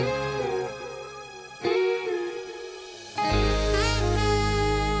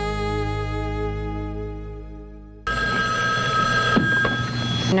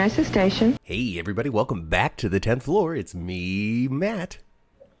Nurses Station. Hey everybody, welcome back to the 10th floor. It's me, Matt.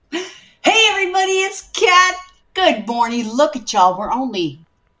 Hey everybody, it's Kat. Good morning. Look at y'all. We're only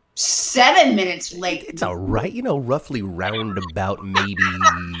 7 minutes late. It's all right, roughly roundabout maybe,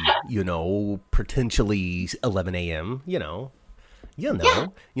 potentially 11 a.m.,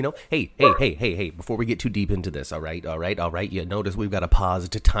 Hey, before we get too deep into this, all right, you notice we've got a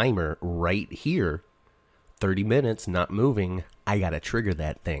paused timer right here. 30 minutes, not moving. I got to trigger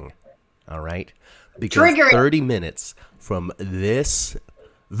that thing, all right? Because 30 minutes from this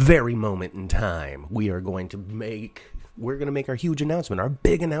very moment in time, we're going to make our huge announcement, our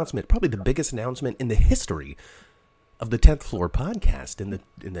big announcement, probably the biggest announcement in the history of the 10th Floor podcast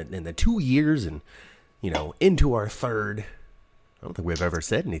in the 2 years and, into our third. I don't think we've ever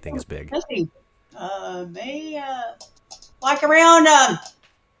said anything as big. Like around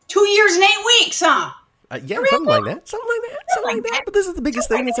 2 years and 8 weeks, huh? Something like that. But this is the biggest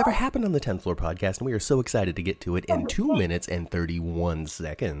thing that's ever happened on the 10th Floor podcast, and we are so excited to get to it in 2 minutes and 31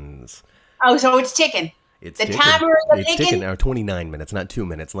 seconds. Oh, so it's ticking. It's ticking now 29 minutes, not 2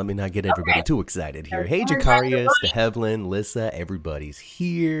 minutes. Let me not get everybody too excited here. Hey, Jacarius, DeHevlin, Lissa, everybody's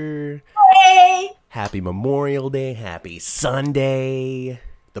here. Hey! Happy Memorial Day. Happy Sunday.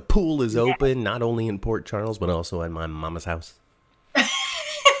 The pool is open, not only in Port Charles, but also at my mama's house.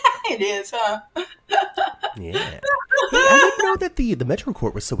 It is, huh? Yeah. Hey, I didn't know that the Metro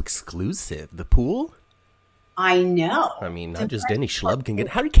Court was so exclusive. The pool? I know. I mean, not just any schlub can get.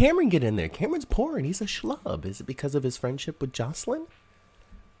 How did Cameron get in there? Cameron's poor and he's a schlub. Is it because of his friendship with Jocelyn?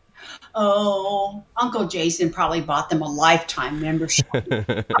 Oh, Uncle Jason probably bought them a lifetime membership.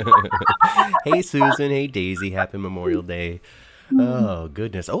 Hey, Susan. Hey, Daisy. Happy Memorial Day. Oh,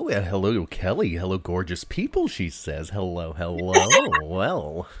 goodness. Oh, hello, Kelly. Hello, gorgeous people, she says. Hello.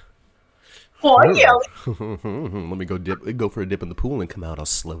 Well. Boy, Let me go for a dip in the pool and come out all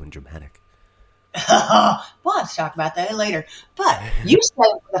slow and dramatic. We'll have to talk about that later. But you said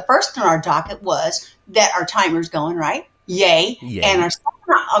the first on our docket was that our timer's going, right? Yay. And our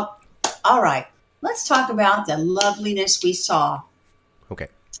second, all right. Let's talk about the loveliness we saw. Okay.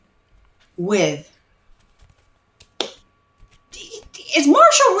 Is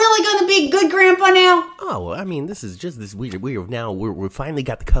Marshall really going to be good grandpa now? Oh, I mean, this is just this weird. We're finally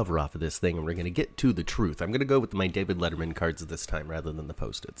got the cover off of this thing, and we're going to get to the truth. I'm going to go with my David Letterman cards this time rather than the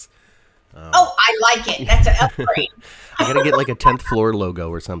Post-its. I like it. That's an upgrade. I got to get like a 10th floor logo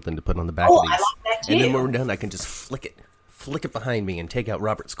or something to put on the back of these. I like that too. And then when we're done, I can just flick it behind me and take out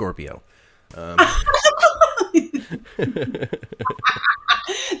Robert Scorpio.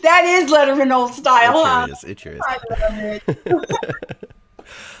 That is Letterman old style. It sure is. I love it.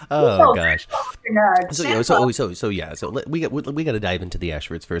 Oh gosh. So we got to dive into the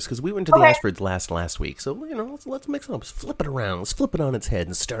Ashfords first because we went to the Ashfords last week. So let's mix it up. Let's flip it around. Let's flip it on its head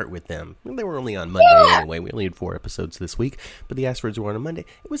and start with them. They were only on Monday anyway. We only had 4 episodes this week, but the Ashfords were on a Monday.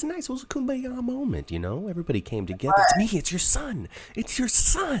 It was nice. It was a kumbaya moment. Everybody came together. It's me. It's your son. It's your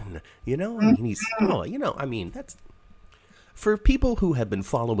son. I mean that's. For people who have been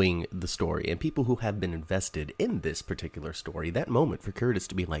following the story and people who have been invested in this particular story, that moment for Curtis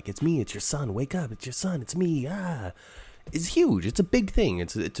to be like, it's me, it's your son, wake up, it's your son, it's me, is huge. It's a big thing.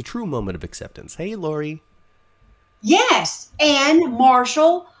 It's a true moment of acceptance. Hey, Lori. Yes, and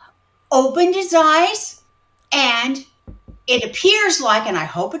Marshall opened his eyes, and it appears like, and I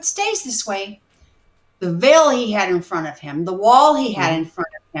hope it stays this way, the veil he had in front of him, the wall he had in front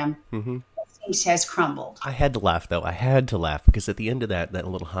of him, has crumbled. I had to laugh though. I had to laugh because at the end of that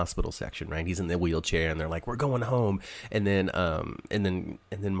little hospital section, right? He's in the wheelchair and they're like, "We're going home." And then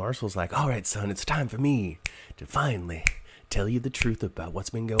Marshall's like, "All right, son, it's time for me to finally tell you the truth about what's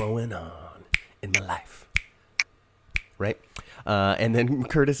been going on in my life." Right? And then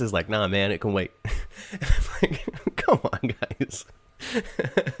Curtis is like, "Nah, man, it can wait." And I'm like, "Come on, guys."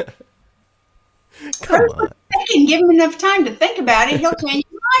 Come on. Give him enough time to think about it. He'll change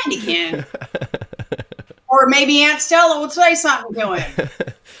his mind again. Or maybe Aunt Stella would say something to him.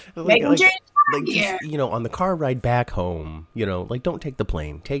 On the car ride back home, don't take the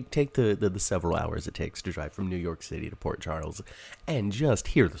plane. Take the several hours it takes to drive from New York City to Port Charles and just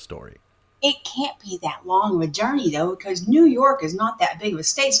hear the story. It can't be that long of a journey, though, because New York is not that big of a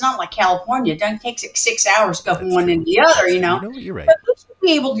state. It's not like California. It doesn't take 6 hours to go from one end to the other, You're right. But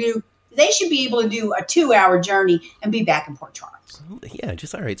they should be able to do a 2-hour journey and be back in Port Charles. Yeah,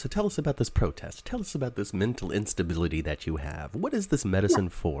 all right. So tell us about this protest. Tell us about this mental instability that you have. What is this medicine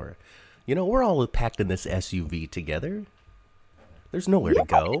for? We're all packed in this SUV together. There's nowhere to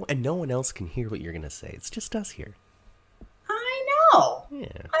go, and no one else can hear what you're going to say. It's just us here. I know.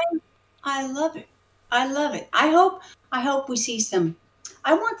 Yeah. I love it. I love it. I hope we see some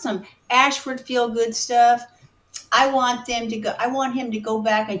I want some Ashford feel good stuff. I want him to go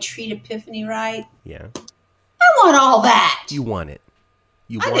back and treat Epiphany right. Yeah. I want all that. You want it.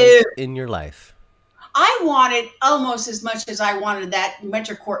 You I want do. it in your life. I want it almost as much as I wanted that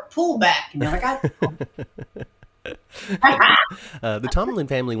Metrocourt pool back. I got the Tomlin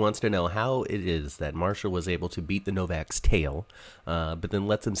family wants to know how it is that Marshall was able to beat the Novak's tail, but then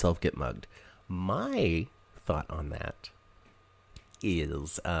lets himself get mugged. My thought on that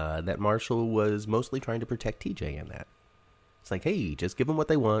is that Marshall was mostly trying to protect TJ in that. It's like, hey, just give them what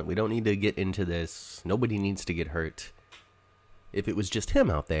they want. We don't need to get into this. Nobody needs to get hurt. If it was just him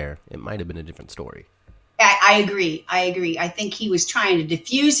out there, it might have been a different story. I agree. I think he was trying to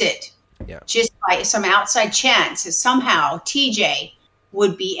diffuse it. Yeah. Just by some outside chance that somehow TJ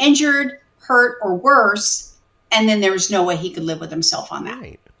would be injured, hurt, or worse, and then there was no way he could live with himself on that.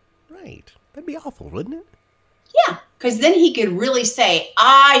 Right. That'd be awful, wouldn't it? Yeah, because then he could really say,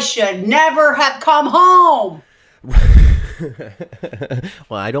 I should never have come home.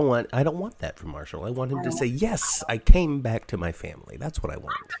 Well, I don't want that from Marshall. I want him to say, yes, I came back to my family. That's what I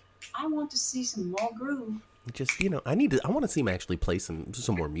want. I want to see some more groove. Just, I want to see him actually play some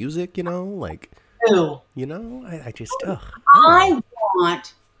more music, like, Ew. I just,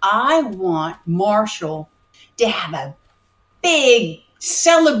 I want Marshall to have a big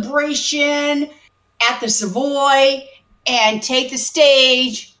celebration at the Savoy and take the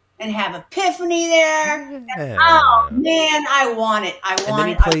stage and have Epiphany there. Yeah. Oh man, I want it. And then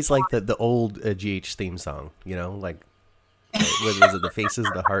he plays like the old GH theme song, like what was it, the Faces,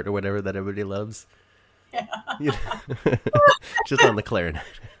 the Heart, or whatever that everybody loves. Yeah. Just on the clarinet.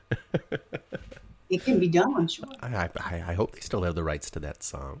 It can be done, I'm sure. I hope they still have the rights to that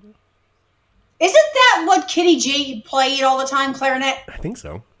song. Isn't that what Kenny G played all the time, clarinet? I think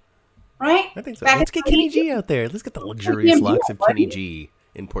so. Right? I think so. Let's get Kenny G out there. Let's get the luxurious locks of Kenny G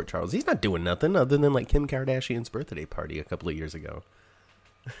in Port Charles. He's not doing nothing other than like Kim Kardashian's birthday party a couple of years ago.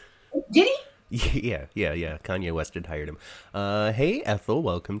 Did he? Yeah. Kanye West had hired him. Hey, Ethel,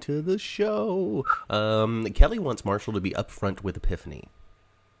 welcome to the show. Kelly wants Marshall to be upfront with Epiphany.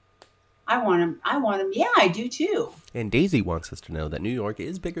 I want him. Yeah, I do too. And Daisy wants us to know that New York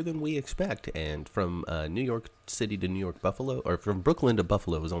is bigger than we expect. And from New York City to New York Buffalo, or from Brooklyn to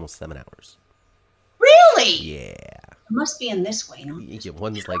Buffalo is almost 7 hours. Really? Yeah. It must be in this way, no? Yeah,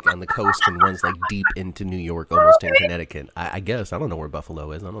 one's like on the coast and one's like deep into New York, almost in Connecticut. I guess. I don't know where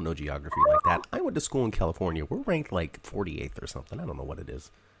Buffalo is. I don't know geography like that. I went to school in California. We're ranked like 48th or something. I don't know what it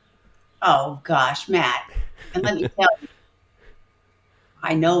is. Oh, gosh, Matt. And let me tell you,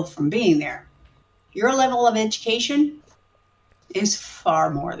 I know from being there, your level of education is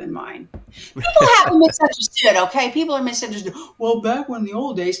far more than mine. People have misunderstood, okay? People are misunderstood. Well, back when the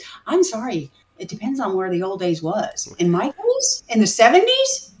old days, I'm sorry. It depends on where the old days was. In my case, in the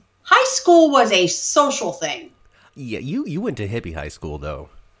 70s, high school was a social thing. Yeah, you went to hippie high school, though.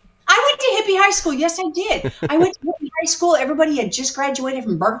 I went to hippie high school. Yes, I did. I went to hippie high school. Everybody had just graduated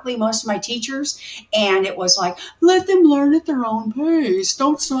from Berkeley, most of my teachers. And it was like, let them learn at their own pace.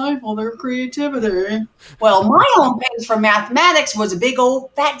 Don't stifle their creativity. Well, my own pace for mathematics was a big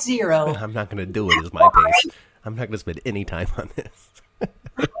old fat 0. I'm not going to do it as my pace. I'm not going to spend any time on this.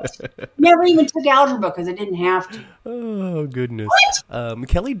 Never even took algebra because I didn't have to. Oh, goodness.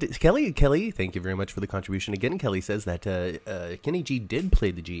 Kelly, thank you very much for the contribution. Again, Kelly says that Kenny G did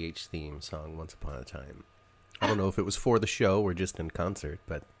play the GH theme song once upon a time. I don't know if it was for the show or just in concert,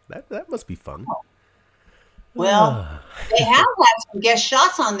 but that must be fun. Well, they have had some guest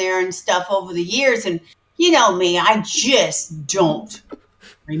shots on there and stuff over the years, and you know me, I just don't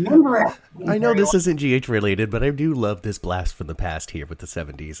remember it. I know this isn't GH related, but I do love this blast from the past here with the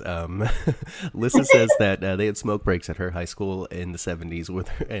 70s. Lissa says that they had smoke breaks at her high school in the 70s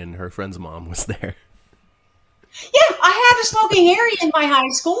and her friend's mom was there. Yeah, I had a smoking area in my high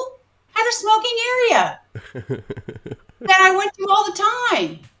school. Had a smoking area that I went to all the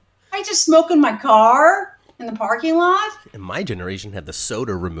time. I just smoke in my car in the parking lot. And my generation had the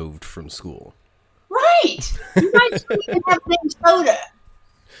soda removed from school. Right. You guys didn't have any soda.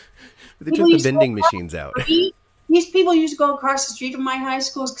 They took the vending machines out. These people used to go across the street of my high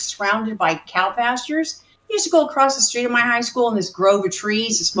school, surrounded by cow pastures. Used to go across the street of my high school in this grove of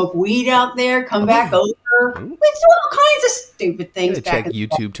trees to smoke weed out there, come back over. We do all kinds of stupid things. Check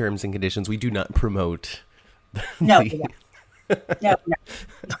YouTube terms and conditions. We do not promote. No.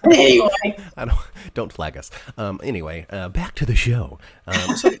 Anyway, don't flag us. Anyway, back to the show.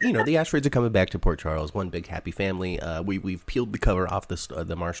 So the Ashfords are coming back to Port Charles, one big happy family. We've peeled the cover off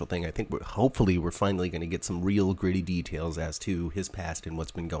the Marshall thing. I think hopefully we're finally going to get some real gritty details as to his past and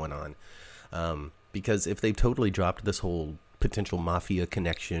what's been going on. Because if they've totally dropped this whole potential mafia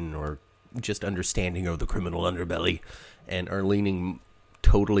connection or just understanding of the criminal underbelly, and are leaning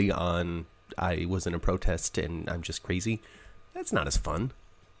totally on I was in a protest and I'm just crazy, that's not as fun.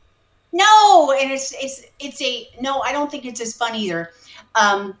 No, and no, I don't think it's as fun either.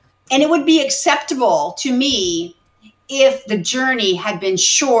 And it would be acceptable to me if the journey had been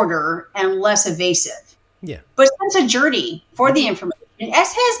shorter and less evasive. Yeah. But since a journey for the information,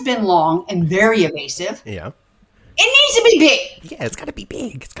 as has been long and very evasive, Yeah. it needs to be big. Yeah, it's got to be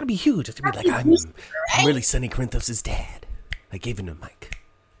big. It's got to be huge. It's got to be like, I'm really Sonny Corinthos' dad. I gave him a mic.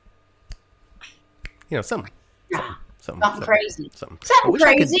 You know, something Crazy. Something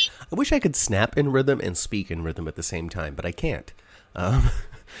Crazy. I wish I could snap in rhythm and speak in rhythm at the same time, but I can't.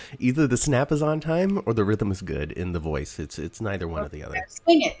 Either the snap is on time or the rhythm is good in the voice. It's neither one or the other.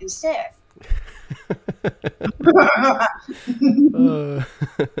 Sing it instead.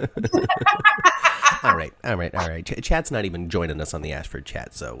 All right. Chat's not even joining us on the Ashford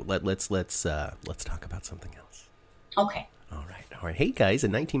chat, so let's talk about something else. Okay. All right. Hey guys,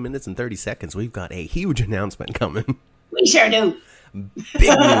 in 19 minutes and 30 seconds, we've got a huge announcement coming. We sure do.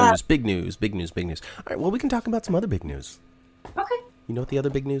 Big news. All right, well, we can talk about some other big news. Okay. You know what the other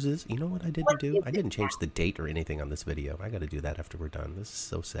big news is? You know what I didn't do? I didn't change the date or anything on this video. I got to do that after we're done. This is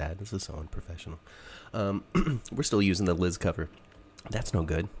so sad. This is so unprofessional. We're still using the Liz cover. That's no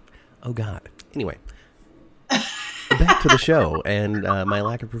good. Oh, God. Anyway, back to the show and my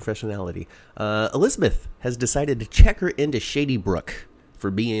lack of professionality. Elizabeth has decided to check her into Shady Brook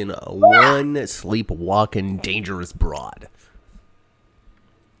for being one sleepwalking, dangerous broad.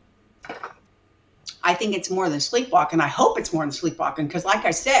 I think it's more than sleepwalking. I hope it's more than sleepwalking because, like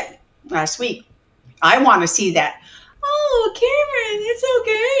I said last week, I want to see that. Oh, Cameron, it's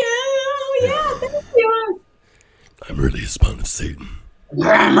okay. Oh, yeah, thank you. I'm really a spawn of Satan.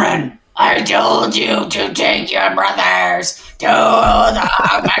 Cameron, I told you to take your brothers to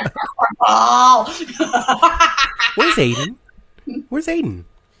the ball. Where's Aiden?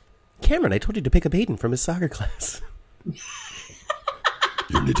 Cameron, I told you to pick up Aiden from his soccer class.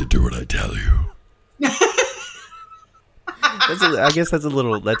 You need to do what I tell you. I guess that's a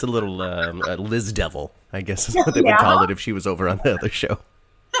little Liz Devil, I guess is what they would call it if she was over on the other show.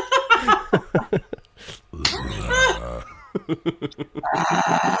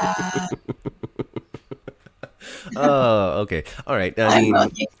 Oh, okay. All right. I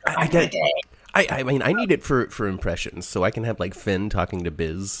mean, I need it for impressions, so I can have like Finn talking to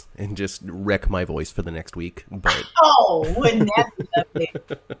Biz and just wreck my voice for the next week. But wouldn't that be lovely?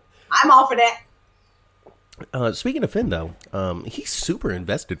 I'm all for that. Speaking of Finn, though, he's super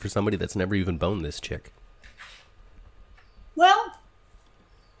invested for somebody that's never even boned this chick. Well,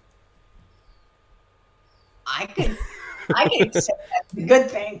 I can accept that's a good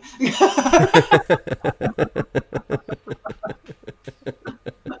thing.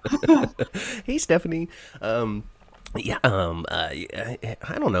 Hey, Stephanie. I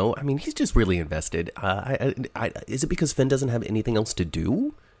don't know. I mean, he's just really invested. Is it because Finn doesn't have anything else to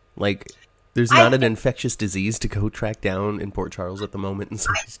do? Like, there's not an infectious disease to go track down in Port Charles at the moment, and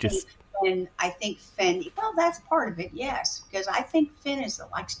so he's just. And I think Finn. Well, that's part of it, yes, because I think Finn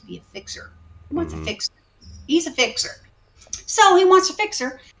likes to be a fixer. He wants a fixer. He's a fixer. So he wants a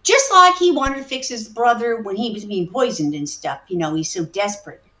fixer, just like he wanted to fix his brother when he was being poisoned and stuff. You know, he's so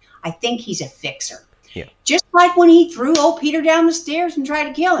desperate. I think he's a fixer. Yeah. Just like when he threw old Peter down the stairs and tried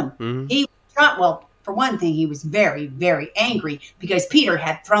to kill him. Mm-hmm. He shot. Well, for one thing, he was very, very angry because Peter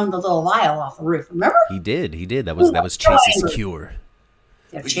had thrown the little vial off the roof. Remember? He did. That was Chase's cure.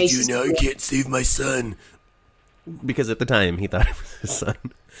 Yeah, You know, I can't save my son. Because at the time, he thought it was his son.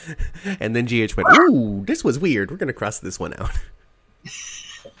 And then GH went, ooh, this was weird. We're going to cross this one out.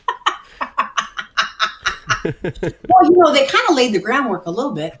 Well, you know, they kind of laid the groundwork a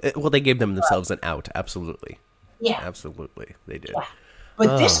little bit. Well, they gave themselves an out. Absolutely. Yeah. Absolutely. They did. Yeah.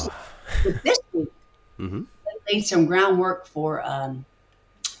 But this week, mm-hmm. they laid some groundwork for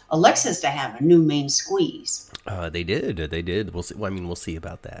Alexis to have a new main squeeze. They did. We'll see. Well, I mean, we'll see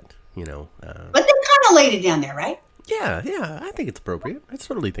about that, you know. But they kind of laid it down there, right? Yeah. I think it's appropriate. I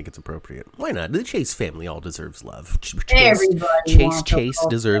totally think it's appropriate. Why not? The Chase family all deserves love. Chase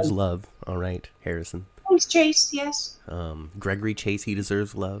deserves love. All right, Harrison. Thanks, Chase. Yes. Gregory Chase, he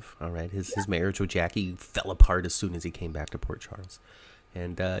deserves love. All right, his marriage with Jackie fell apart as soon as he came back to Port Charles.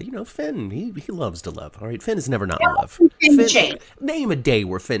 And, you know, Finn, he loves to love. All right, Finn is never not in love. Finn, name a day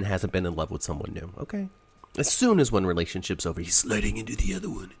where Finn hasn't been in love with someone new, okay? As soon as one relationship's over, he's sliding into the other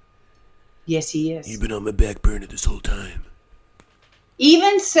one. Yes, he is. You've been on my back burner this whole time.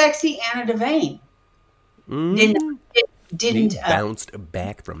 Even sexy Anna Devane didn't he bounced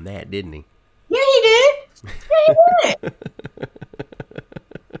back from that, didn't he? Yeah, he did.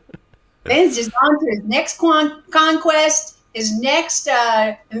 Then it's just on to his next conquest, his next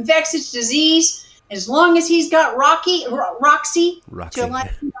infectious disease. As long as he's got Roxy.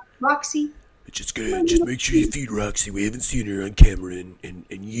 Just make sure you feed Roxy. We haven't seen her on camera in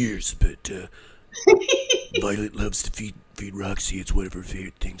years, but Violet loves to feed Roxy. It's one of her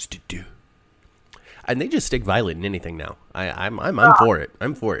favorite things to do. And they just stick Violet in anything now. I'm for it.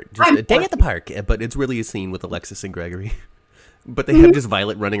 I'm for it. Just a day at the park, but it's really a scene with Alexis and Gregory. But they have just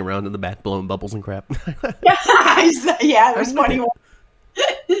Violet running around in the back blowing bubbles and crap. Yeah, there's funny one.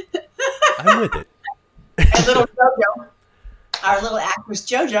 I'm with it. And little JoJo, our little actress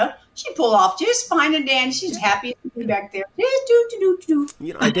JoJo, she pulled off just fine and dandy. She's happy to be back there.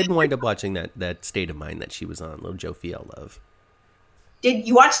 You know, I did wind up watching that State of Mind that she was on, little Joe Fiel love. Did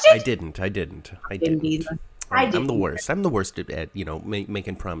you watch it? I didn't Either. I'm the worst. I'm the worst at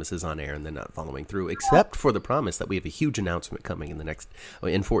making promises on air and then not following through. Except for the promise that we have a huge announcement coming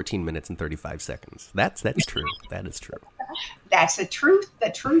in 14 minutes and 35 seconds. That's true. That is true. That's the truth. The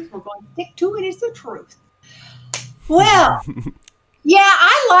truth. We're going to stick to it. Is the truth. Well, yeah,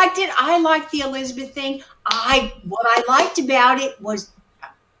 I liked it. I liked the Elizabeth thing. What I liked about it was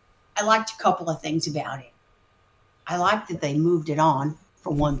I liked a couple of things about it. I liked that they moved it on,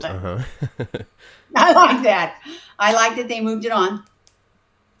 for one thing. I like that. I like that they moved it on.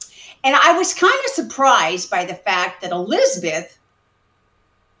 And I was kind of surprised by the fact that Elizabeth,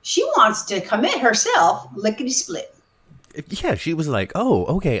 she wants to commit herself lickety-split. Yeah, she was like, oh,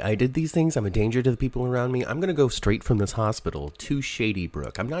 okay, I did these things. I'm a danger to the people around me. I'm going to go straight from this hospital to Shady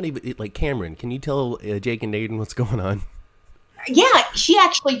Brook. I'm not even, like, Cameron, can you tell Jake and Aiden what's going on? Yeah, she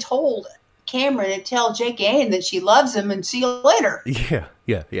actually told Cameron to tell Jake and Aiden that she loves him and see you later. Yeah.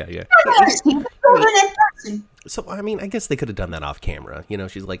 So, I mean, I guess they could have done that off camera. You know,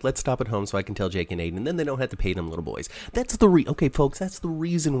 she's like, let's stop at home so I can tell Jake and Aiden, and then they don't have to pay them little boys. That's okay, folks, that's the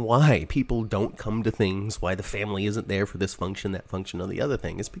reason why people don't come to things, why the family isn't there for this function, that function, or the other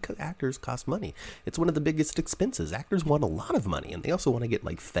thing. It's because actors cost money. It's one of the biggest expenses. Actors want a lot of money, and they also want to get,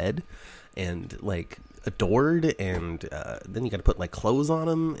 like, fed and, like, adored, and then you got to put, like, clothes on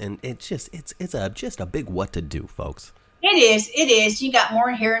them, and it's just a big what to do, folks. It is. You got more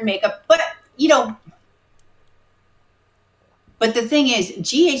hair and makeup, but, you know... But the thing is,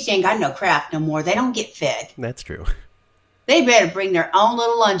 GH ain't got no craft no more. They don't get fed. That's true. They better bring their own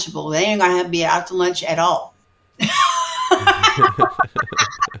little Lunchable. They ain't going to have to be out to lunch at all.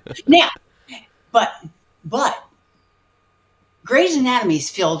 Now, but Grey's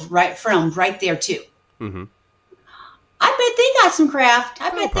Anatomy's filmed right there, too. Mm-hmm. I bet they got some craft. I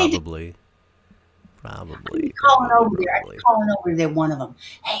bet they do. Probably. I'm calling over there, one of them.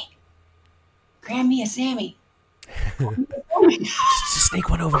 Hey, grab me a Sammy. Just sneak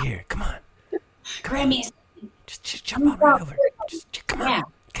one over here. Come on. Grab me a Sammy. Just jump on right over. Come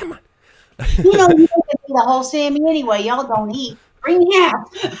on. You know, you don't get the whole Sammy anyway. Y'all don't eat. Bring me half.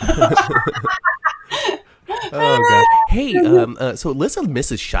 Oh, God. Hey, so Alyssa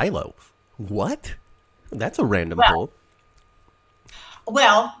misses Shiloh. What? That's a random pull.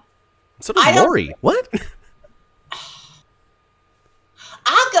 Well, so does Lori. What?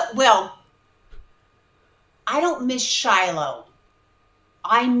 I don't miss Shiloh.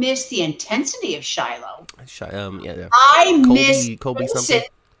 I miss the intensity of Shiloh. Yeah. I miss Colby something.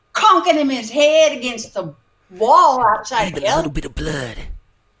 Conking him his head against the wall outside a little bit of blood.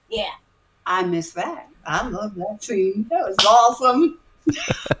 Yeah, I miss that. I love that scene. That was awesome.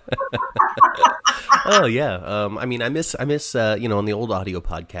 Oh yeah. I mean, I miss on the old audio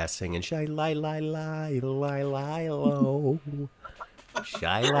podcast singing shy lie lie lie lie lie low.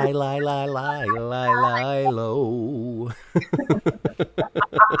 Shy lie lie lie lie lie lie low.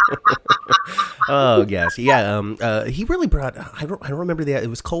 Oh yes, yeah. He really brought. I don't remember it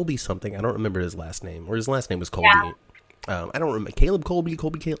was Colby something. I don't remember his last name, or his last name was Colby. Yeah. I don't remember Caleb Colby.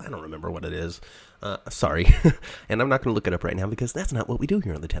 I don't remember what it is. Sorry, and I'm not going to look it up right now because that's not what we do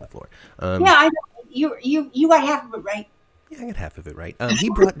here on the 10th floor. Yeah, I know. You got half of it right. Yeah, I got half of it right. He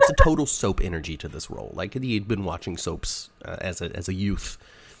brought the total soap energy to this role. Like he'd been watching soaps as a youth,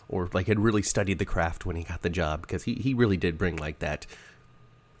 or like had really studied the craft when he got the job, because he really did bring like that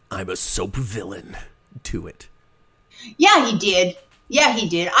I'm a soap villain to it. Yeah, he did.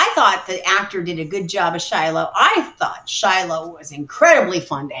 I thought the actor did a good job of Shiloh. I thought Shiloh was incredibly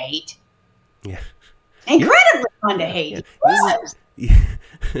fun to hate. Yeah. Incredibly fun to hate. Yeah.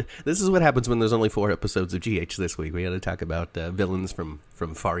 This is what happens when there's only 4 episodes of GH this week. We got to talk about villains from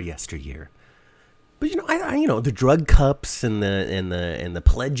far yesteryear. But the drug cups and the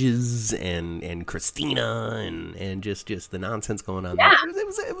pledges and Christina and just the nonsense going on. Yeah. There.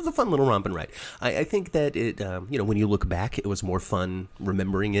 It was a fun little romping ride. I think that it when you look back, it was more fun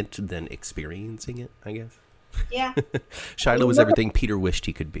remembering it than experiencing it, I guess. Yeah. Shiloh was everything Peter wished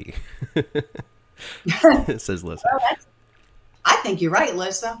he could be. Says Lissa. Well, I think you're right,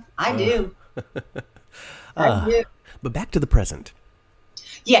 Lissa. I do. I do. But back to the present.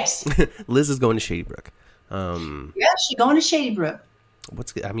 Yes. Liz is going to Shady Brook. Yeah, she's going to Shady Brook.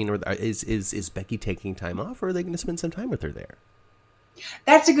 Is Becky taking time off, or are they going to spend some time with her there?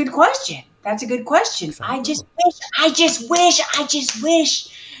 That's a good question. I just wish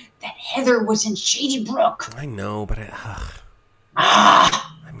that Heather was in Shady Brook. I know, but that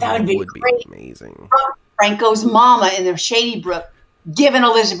would be great. Amazing. Franco's mama in the Shady Brook giving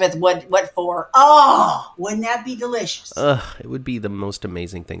Elizabeth what for. Oh, wouldn't that be delicious? It would be the most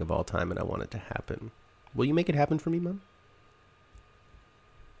amazing thing of all time, and I want it to happen. Will you make it happen for me, Mom?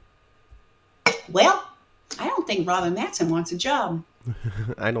 Well, I don't think Robin Matson wants a job.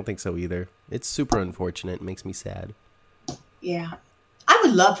 I don't think so either. It's super unfortunate. It makes me sad. Yeah. I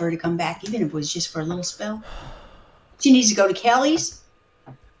would love for her to come back, even if it was just for a little spell. She needs to go to Kelly's,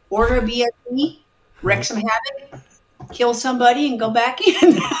 order a BSB, wreak some havoc, kill somebody, and go back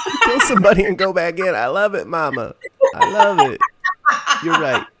in. Kill somebody and go back in. I love it, Mama. I love it. You're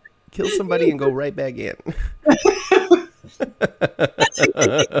right. Kill somebody and go right back in.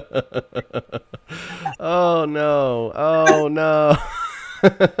 Oh, no.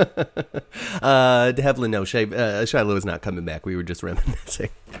 Devlin, no. Shiloh is not coming back. We were just reminiscing.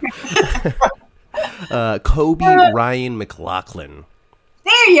 Kobe Ryan McLaughlin.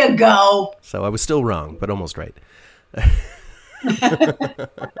 There you go. So I was still wrong, but almost right.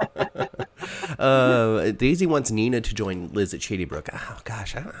 Daisy wants Nina to join Liz at Shady Brook. Oh,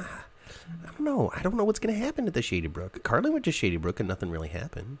 gosh. I don't know. I don't know what's going to happen at the Shady Brook. Carly went to Shady Brook and nothing really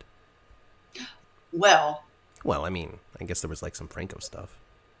happened. Well, I mean, I guess there was like some Franco stuff.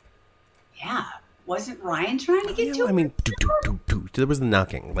 Yeah. Wasn't Ryan trying to get to her? I mean, there was the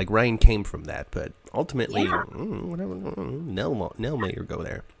knocking. Like, Ryan came from that, but ultimately, whatever. Nell made her go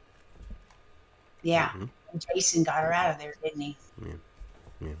there. Yeah. Mm-hmm. Jason got her out of there, didn't he?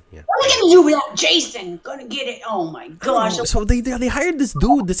 Yeah. What are we going to do without Jason? Gonna get it. Oh, my gosh. So they hired this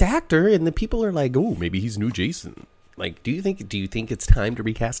dude, this actor, and the people are like, oh, maybe he's new Jason. Like, do you think it's time to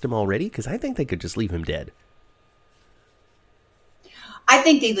recast him already? Because I think they could just leave him dead. I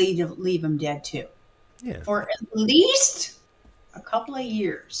think they leave him dead, too. Yeah. For at least a couple of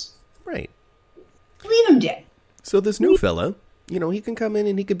years. Right. Leave him dead. So this new fella, he can come in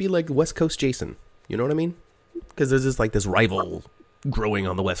and he could be like West Coast Jason. You know what I mean? Because there's this rival growing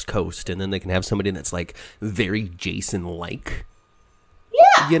on the West Coast, and then they can have somebody that's like very Jason-like.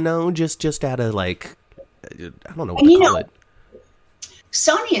 Yeah. Just out of like, I don't know what to call it.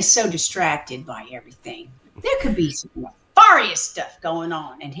 Sonny is so distracted by everything. There could be some nefarious stuff going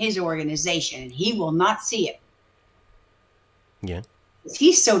on in his organization, and he will not see it. Yeah.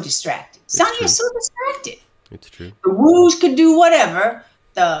 He's so distracted. Sonny is so distracted. It's true. The Woos could do whatever.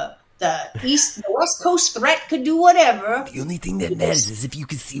 The West Coast threat could do whatever. The only thing that matters is if you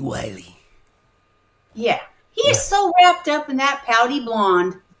can see Wiley. Yeah. He is so wrapped up in that pouty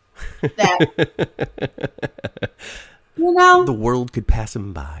blonde that, the world could pass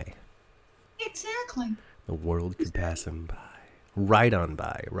him by. Exactly. The world could pass him by. Right on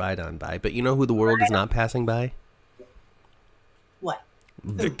by. But you know who the world is not passing by? What?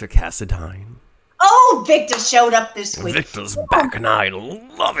 Victor Cassadine. Oh, Victor showed up this week. Victor's back, and I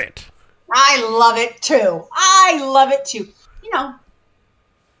love it. I love it too.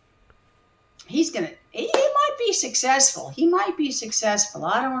 He might be successful.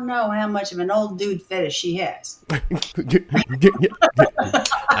 I don't know how much of an old dude fetish he has. I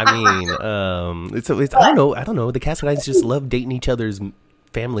mean, I don't know. The Cassadines just love dating each other's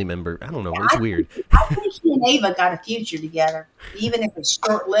family member. I don't know. It's weird. I think he and Ava got a future together, even if it's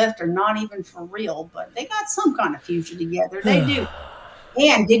short-lived or not even for real. But they got some kind of future together. They do.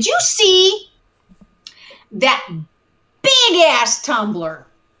 And did you see that big-ass tumbler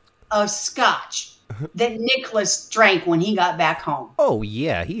of scotch that Nicholas drank when he got back home? Oh,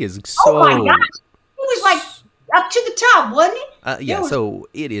 yeah. He is so... Oh, my gosh. He was like up to the top, wasn't he? So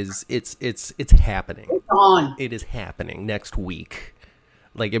it is. It's happening. It's on. It is happening next week.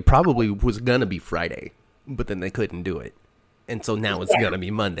 Like, it probably was going to be Friday, but then they couldn't do it. And so now it's going to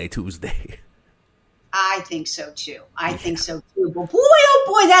be Monday, Tuesday. I think so, too. But boy, oh,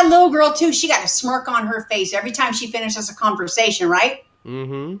 boy, that little girl, too, she got a smirk on her face every time she finishes a conversation, right?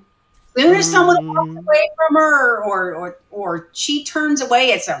 Mm-hmm. As soon as someone walks away from her or she turns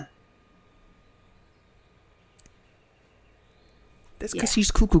away, it's a... That's because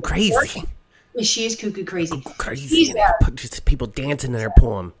she's cuckoo crazy. She is cuckoo crazy. Cuckoo crazy. Just people dancing in her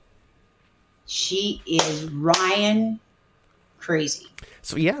poem. She is Ryan crazy.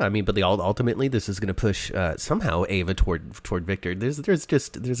 So yeah, I mean, but ultimately this is going to push somehow Ava toward Victor. There's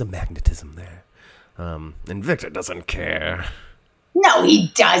a magnetism there, and Victor doesn't care. No,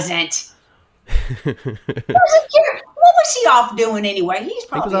 he doesn't. He doesn't care. What was he off doing anyway? He's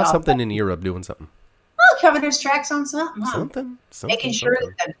probably he was off something in Europe doing something. Oh, covering his tracks on something. Huh? Something.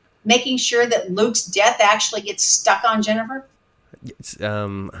 Making sure that Luke's death actually gets stuck on Jennifer. It's, I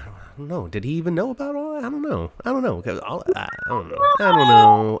don't know. Did he even know about all that? I don't know. I don't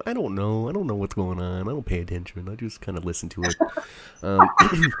know what's going on. I don't pay attention. I just kind of listen to it. Well,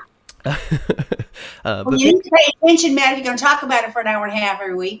 you need to pay attention, Matt, if you're going to talk about it for an hour and a half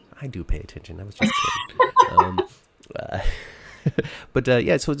every week. I do pay attention. I was just kidding. But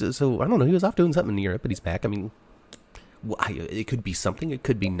yeah, so I don't know. He was off doing something in Europe, but he's back. I mean, it could be something. It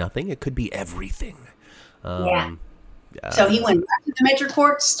could be nothing. It could be everything. Yeah. So he went back to the Metro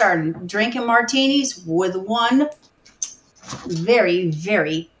Court, started drinking martinis with one very,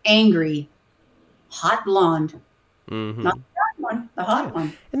 very angry, hot blonde. Mm-hmm. Not the hot one, the hot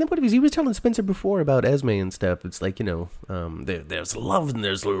one. And then what he was telling Spencer before about Esme and stuff. It's like, there's love and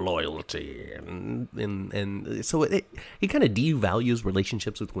there's loyalty, and so he kind of devalues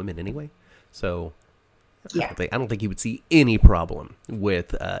relationships with women anyway. So yeah, I don't think he would see any problem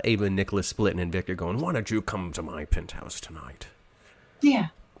with Ava and Nicholas splitting and Victor going, "Why don't you come to my penthouse tonight?" Yeah.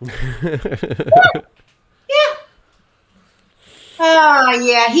 Yeah.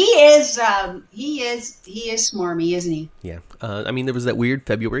 Yeah, he is smarmy, isn't he? Yeah. I mean, there was that weird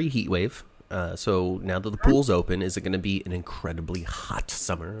February heat wave. So now that the pool's open, is it going to be an incredibly hot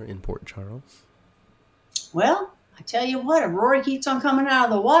summer in Port Charles? Well, I tell you what, if Rory keeps on coming out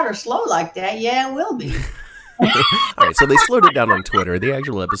of the water slow like that, yeah, it will be. All right, so they slowed it down on Twitter. The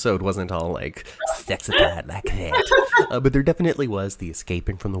actual episode wasn't all like sexified like that. But there definitely was the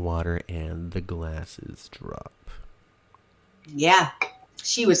escaping from the water and the glasses drop. Yeah,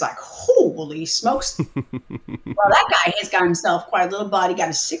 she was like, holy smokes. Well, that guy has got himself quite a little body. Got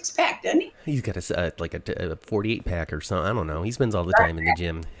a 6-pack, doesn't he? He's got a 48-pack or something. I don't know. He spends all the time in the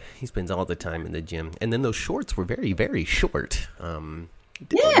gym. And then those shorts were very, very short.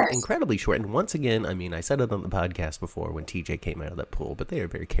 Yes. Incredibly short. And once again, I mean, I said it on the podcast before when TJ came out of that pool, but they are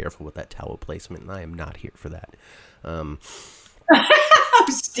very careful with that towel placement, and I am not here for that.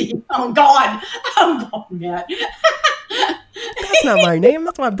 Steve, oh God, Matt. That's not my name.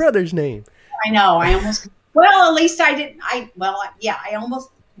 That's my brother's name. I know. Well, at least I didn't. I almost.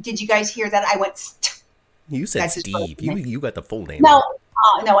 Did you guys hear that? I went. You said Steve. You got the full name. No,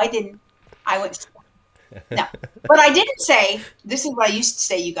 no, I didn't. I went. No, but I didn't say. This is what I used to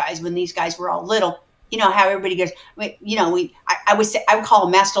say, you guys, when these guys were all little. You know how everybody goes. I would say I would call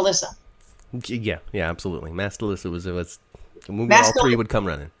him Master Lissa. Yeah, absolutely. Master Lissa was all three would come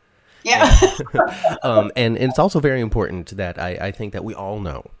running. Yeah. And it's also very important that I think that we all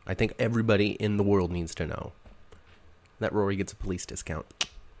know. I think everybody in the world needs to know that Rory gets a police discount.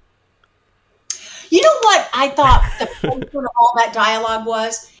 You know what I thought the point of all that dialogue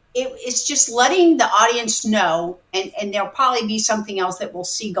was? It's just letting the audience know, and there'll probably be something else that we'll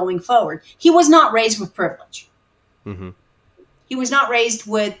see going forward. He was not raised with privilege. Mm-hmm. He was not raised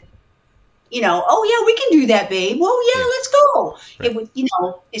with, oh yeah, we can do that, babe. Well, yeah. Let's go. Right. It was,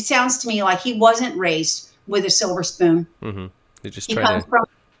 it sounds to me like he wasn't raised with a silver spoon. Mm-hmm. He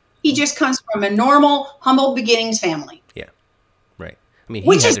just comes from a normal, humble beginnings family. Yeah, right. I mean,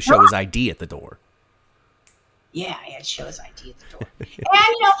 he had to show his ID at the door. Yeah, he had to show his ID at the door.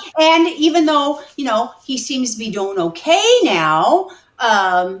 And even though he seems to be doing okay now,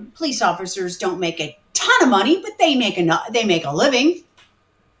 police officers don't make a ton of money, but they make a living.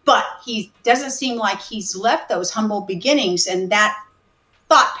 But he doesn't seem like he's left those humble beginnings, and that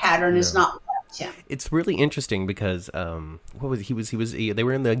thought pattern is not left him. It's really interesting because they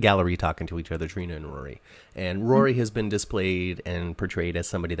were in the gallery talking to each other, Trina and Rory. And Rory has been displayed and portrayed as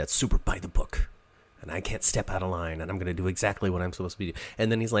somebody that's super by the book. And I can't step out of line, and I'm going to do exactly what I'm supposed to be doing.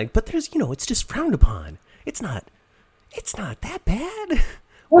 And then he's like, but there's, it's just frowned upon. It's not that bad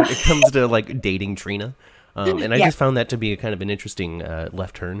when it comes to like dating Trina. And I just found that to be a kind of an interesting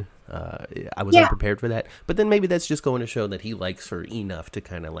left turn. I was unprepared for that. But then maybe that's just going to show that he likes her enough to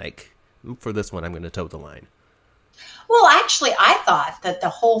kind of like, for this one, I'm going to toe the line. Well, actually, I thought that the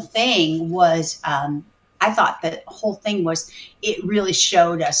whole thing was, it really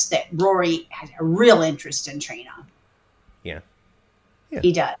showed us that Rory had a real interest in Trina. Yeah.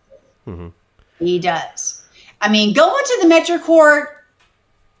 He does. Mm-hmm. He does. I mean, going to the Metro Court,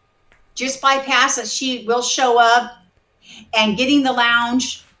 just bypass it. She will show up. and getting the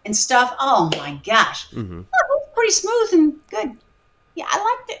lounge and stuff. Oh my gosh. Mm-hmm. It was pretty smooth and good. Yeah, I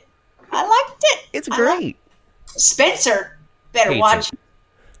liked it. It's great. Spencer better Hates watch.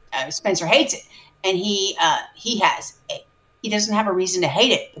 Spencer hates it, and he doesn't have a reason to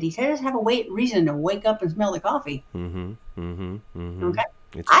hate it, but he does have a reason to wake up and smell the coffee. Mm-hmm. Mm-hmm. Mm-hmm. Okay,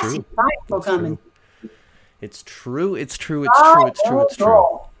 It's I true. see Franco coming. It's true. It's true.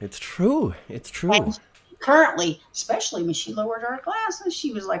 And currently, especially when she lowered her glasses,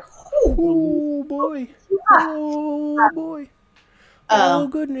 she was like, Oh boy. Oh boy. Oh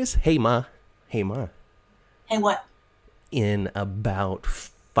goodness. Hey Ma. Hey, what? In about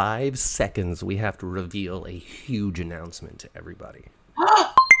 5 seconds, we have to reveal a huge announcement to everybody.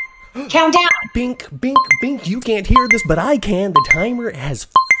 Countdown. Bink, bink, bink. You can't hear this, but I can. The timer has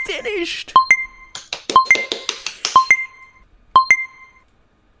finished.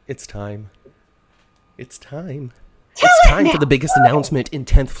 It's time. It's time for the biggest announcement in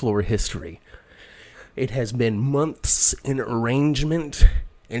 10th floor history. It has been months in arrangement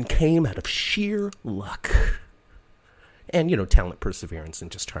and came out of sheer luck. And, talent, perseverance, and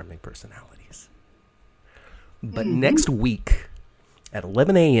just charming personalities. But next week at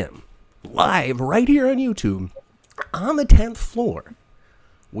 11 a.m., live right here on YouTube, on the 10th floor,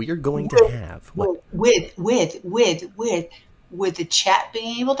 we are going to have... With the chat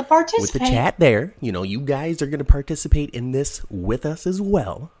being able to participate. With the chat there, you guys are going to participate in this with us as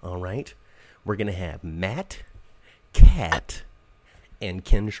well, all right? We're going to have Matt, Kat, and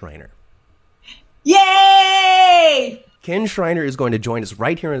Ken Schreiner. Yay! Ken Schreiner is going to join us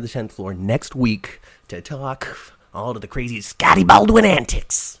right here on the 10th floor next week to talk all of the crazy Scotty Baldwin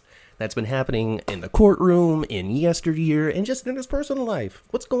antics that's been happening in the courtroom, in yesteryear, and just in his personal life.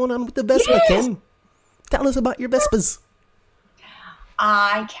 What's going on with the Vespa, Ken? Tell us about your Vespas.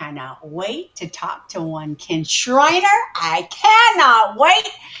 I cannot wait to talk to one Ken Schreiner. I cannot wait.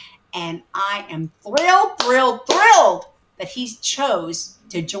 And I am thrilled that he chose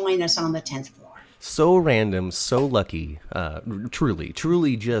to join us on the 10th floor. So random, so lucky.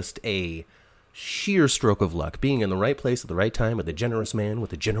 Truly just a sheer stroke of luck. Being in the right place at the right time with a generous man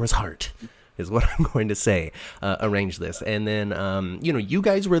with a generous heart is what I'm going to say. Arrange this. And then, you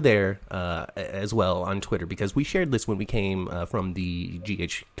guys were there as well on Twitter because we shared this when we came from the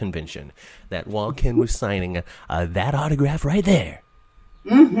GH convention, that while Ken was signing that autograph right there,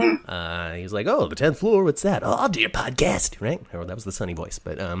 he's like, oh, the 10th floor, what's that? Oh, I'll do your podcast, right? Or that was the sunny voice,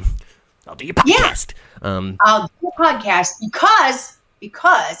 but I'll do your podcast. Yeah. I'll do your podcast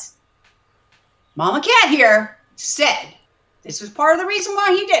because Mama Cat here said this was part of the reason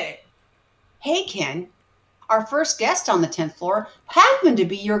why he did it. Hey, Ken, our first guest on the 10th floor happened to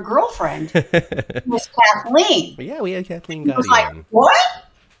be your girlfriend, Miss Kathleen. Yeah, we had Kathleen Gotti. I was like, on. What?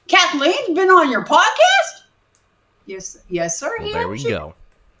 Kathleen's been on your podcast? Yes, sir. Well, there we go.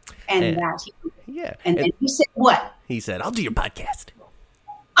 And then he said, what? He said, I'll do your podcast.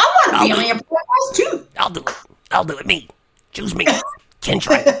 I want to be on your podcast, too. I'll do it. Me. Choose me. Ken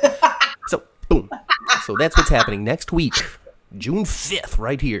Schreiner. So, boom. So that's what's happening next week, June 5th,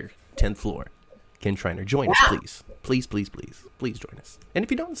 right here, 10th floor. Ken Schreiner, join us, please. Please join us. And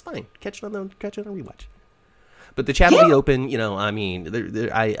if you don't, it's fine. Catch it on rewatch. But the chat will be open.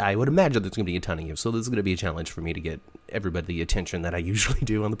 I would imagine there's going to be a ton of you. So this is going to be a challenge for me to get everybody the attention that I usually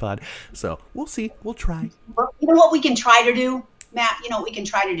do on the pod. So we'll see. We'll try. Well, you know what we can try to do, Matt? You know what we can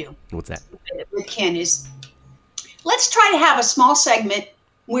try to do? What's that? With Ken is, let's try to have a small segment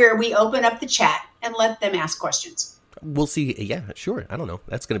where we open up the chat and let them ask questions. We'll see. Yeah, sure. I don't know.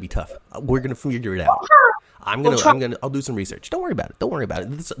 That's going to be tough. We're going to figure it out. I'll do some research. Don't worry about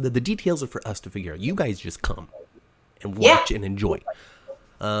it. The details are for us to figure out. You guys just come and watch and enjoy.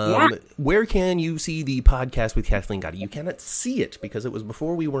 Where can you see the podcast with Kathleen Gotti? You cannot see it because it was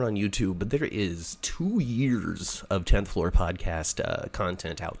before we were on YouTube, but there is 2 years of 10th Floor podcast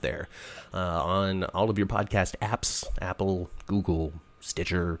content out there on all of your podcast apps, Apple, Google,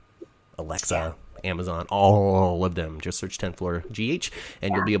 Stitcher, Alexa, Amazon, all of them. Just search 10th Floor GH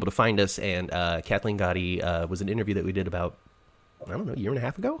and you'll be able to find us. And Kathleen Gotti was an interview that we did about, I don't know, a year and a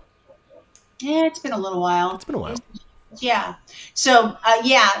half ago? Yeah, it's been a little while. Yeah. So,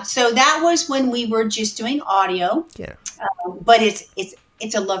 so that was when we were just doing audio. Yeah. But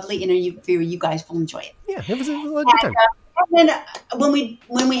it's a lovely interview. You guys will enjoy it. Yeah, it was a good time. And then when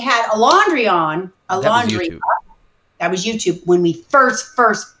we had a laundry on, that was YouTube when we first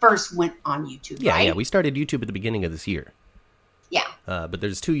went on YouTube. Yeah, right? yeah. We started YouTube at the beginning of this year. Yeah. But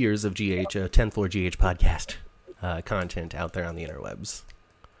there's 2 years of GH, 10th Floor GH podcast content out there on the interwebs.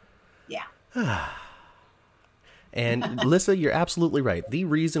 Yeah. And Lissa, you're absolutely right. The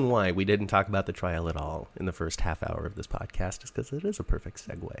reason why we didn't talk about the trial at all in the first half hour of this podcast is because it is a perfect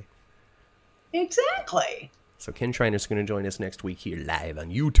segue. Exactly. So Ken Schreiner's going to join us next week here live on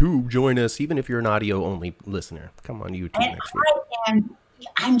YouTube. Join us, even if you're an audio-only listener. Come on YouTube next week.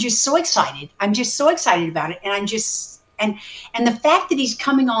 I'm just so excited. I'm just so excited about it. And I'm just, and the fact that he's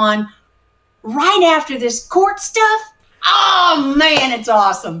coming on right after this court stuff, oh man, it's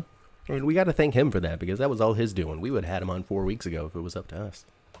awesome. And we got to thank him for that, because that was all his doing. We would have had him on 4 weeks ago if it was up to us.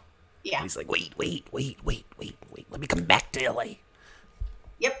 Yeah. And he's like, wait. Let me come back to LA.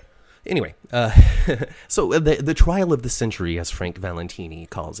 Yep. Anyway, so the trial of the century, as Frank Valentini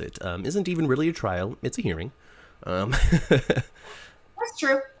calls it, isn't even really a trial. It's a hearing. That's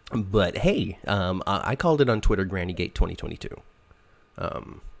true. But hey, I called it on Twitter Grannygate 2022.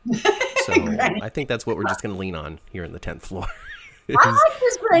 So I think that's what we're just going to lean on here in the 10th floor. I like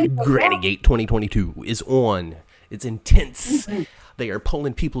this Grannygate 2022 is on. It's intense. Mm-hmm. They are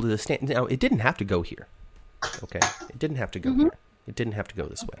pulling people to the stand. Now, it didn't have to go here. Okay? It didn't have to go here. It didn't have to go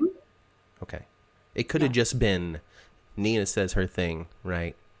this way. Okay? It could have just been Nina says her thing,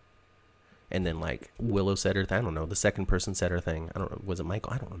 right? And then, like, Willow said her thing. I don't know. The second person said her thing. I don't know. Was it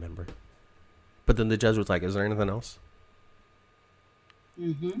Michael? I don't remember. But then the judge was like, is there anything else?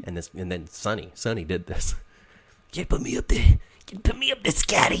 Mm-hmm. And then Sonny did this. Yeah, put me up there. Put me up there,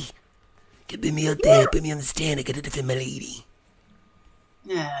 Scotty. Put me up there. Put me on the stand. I got to defend my lady.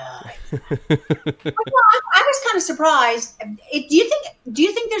 I was kind of surprised. Do you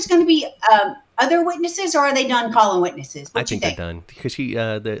think there's going to be other witnesses, or are they done calling witnesses? I think they're done, because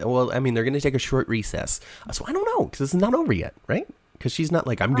they're going to take a short recess. So I don't know, because it's not over yet, right? Because she's not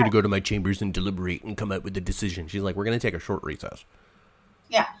like, I'm going to go to my chambers and deliberate and come up with a decision. She's like, we're going to take a short recess.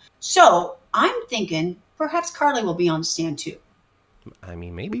 Yeah. So I'm thinking perhaps Carly will be on the stand too. I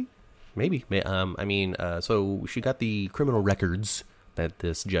mean, maybe. So she got the criminal records that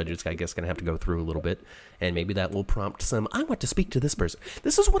this judge is, I guess, going to have to go through a little bit. And maybe that will prompt some, I want to speak to this person.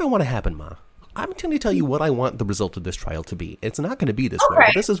 This is what I want to happen, Ma. I'm going to tell you what I want the result of this trial to be. It's not going to be this way,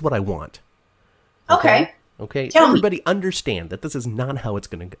 but this is what I want. Okay? Everybody understand that this is not how it's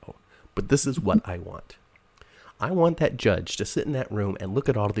going to go. But this is what I want. I want that judge to sit in that room and look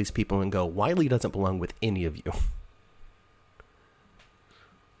at all of these people and go, Wiley doesn't belong with any of you.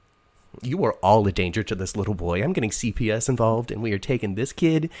 You are all a danger to this little boy. I'm getting CPS involved, and we are taking this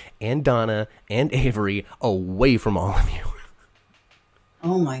kid and Donna and Avery away from all of you.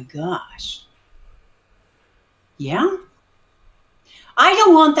 Oh my gosh. Yeah? I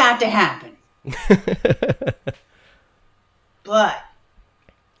don't want that to happen. But,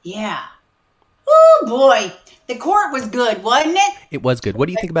 yeah. Oh boy. The court was good, wasn't it? It was good. What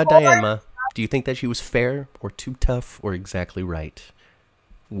do you think about Diane, Ma? Do you think that she was fair or too tough or exactly right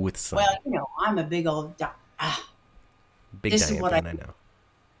with Sonny? Well, I'm a big old... big Diane fan, I know.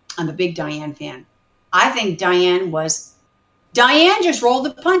 I'm a big Diane fan. I think Diane just rolled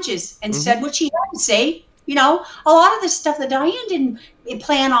the punches and said what she had to say. You know, a lot of the stuff that Diane didn't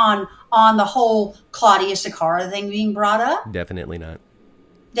plan on the whole Claudia Sakara thing being brought up. Definitely not.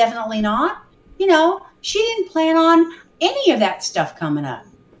 You know, she didn't plan on any of that stuff coming up.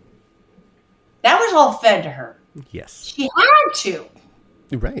 That was all fed to her. Yes. She had to.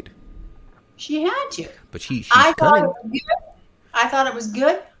 Right. She had to. But she's I thought it was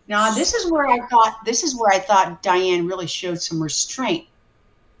good. Now, this is where I thought Diane really showed some restraint.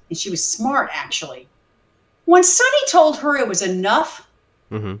 And she was smart, actually. When Sonny told her it was enough,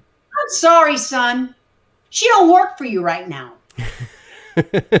 I'm sorry, son. She don't work for you right now.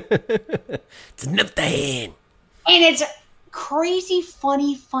 It's enough, Diane. And it's crazy,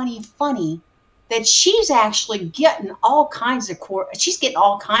 funny that she's actually getting all kinds of Corinthos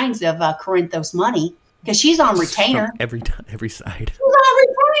money because she's on retainer. From every side. She's on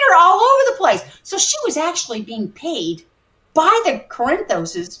retainer all over the place. So she was actually being paid by the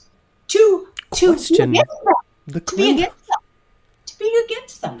Corinthoses to be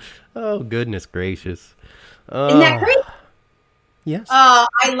against them. Oh, goodness gracious. Isn't that great? Yes. I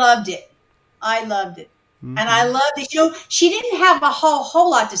loved it. Mm-hmm. And I loved it. You know, she didn't have a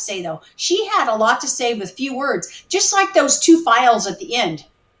whole lot to say, though. She had a lot to say with few words, just like those two files at the end.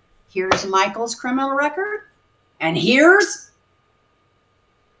 Here's Michael's criminal record, and here's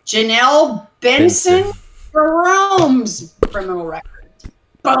Janelle Benson Jerome's criminal record.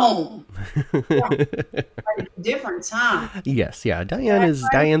 Boom. Difference, huh? Yes, yeah.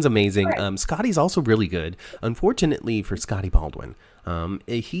 Diane's amazing. Scotty's also really good. Unfortunately for Scotty Baldwin,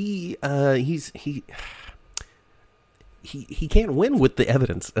 he can't win with the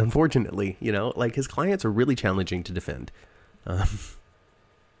evidence. Unfortunately, you know, like his clients are really challenging to defend.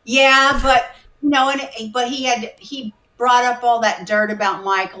 Yeah, but but he brought up all that dirt about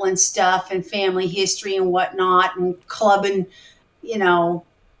Michael and stuff and family history and whatnot and clubbing,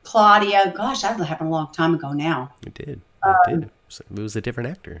 Claudia. Gosh, that happened a long time ago now. It did. It did. It was a different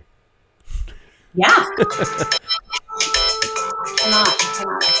actor. Yeah. I cannot.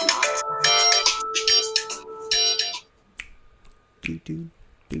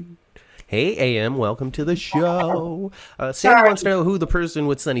 Hey, AM, welcome to the show. Sandy wants to know who the person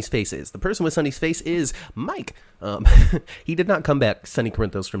with Sonny's face is. The person with Sonny's face is Mike. He did not come back, Sonny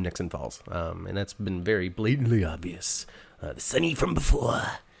Corinthos from Nixon Falls, and that's been very blatantly obvious. The Sonny from before,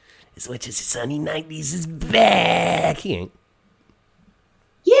 as much as the Sonny 90s is back. He ain't.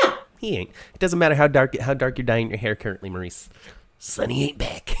 Yeah. He ain't. It doesn't matter how dark you're dyeing your hair currently, Maurice. Sonny ain't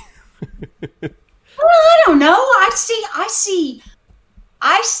back. Well, I don't know. I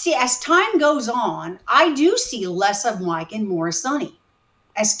see, as time goes on, I do see less of Mike and more of Sonny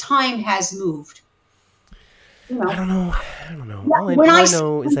as time has moved. I don't know. All I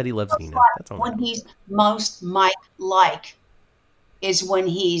know is that he loves Nina. That's all. When he's most Mike-like is when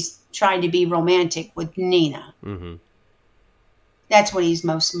he's trying to be romantic with Nina. Mm-hmm. That's when he's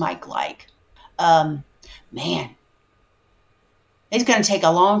most Mike-like. Man, it's going to take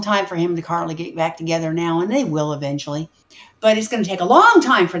a long time for him to Carly get back together now, and they will eventually. But it's going to take a long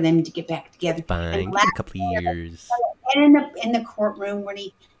time for them to get back together. Fine, give it a couple of years. And in the courtroom when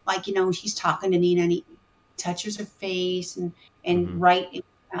he, she's talking to Nina and he touches her face and right.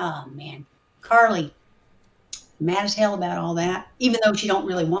 Oh man, Carly, mad as hell about all that. Even though she don't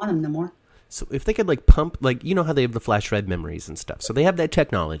really want him no more. So if they could pump, how they have the flash drive memories and stuff. So they have that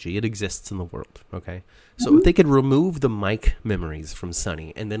technology. It exists in the world. Okay. So if they could remove the Mike memories from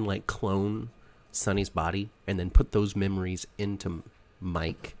Sonny and then clone Sonny's body and then put those memories into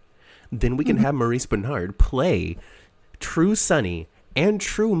Mike, then we can have Maurice Benard play true Sonny and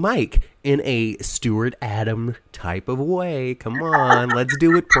true Mike in a Stuart Adam type of way. Come on, let's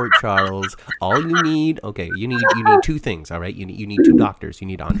do it, Port Charles. All you need, you need two things, all right? You need two doctors. You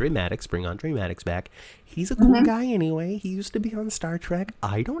need Andre Maddox. Bring Andre Maddox back. He's a cool guy anyway. He used to be on Star Trek.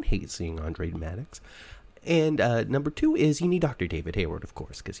 I don't hate seeing Andre Maddox. And number two is you need Dr. David Hayward, of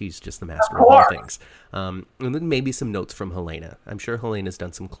course, because he's just the master of all things. And then maybe some notes from Helena. I'm sure Helena's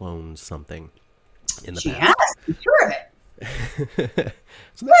done some clones something in the past. She has, I'm sure of it.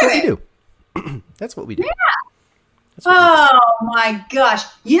 So that's what we do. That's what we do. Yeah. Oh my gosh!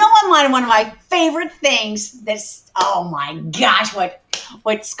 You know one of my favorite things. Oh my gosh!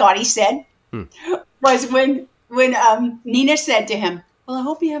 What Scotty said was when Nina said to him, "Well, I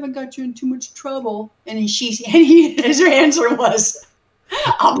hope he haven't got you in too much trouble." And his answer was,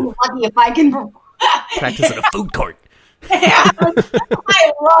 "I'll be lucky if I can practice in a food court."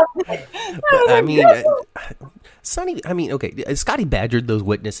 I love it. Sonny, Scotty badgered those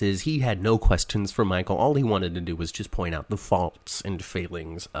witnesses. He had no questions for Michael. All he wanted to do was just point out the faults and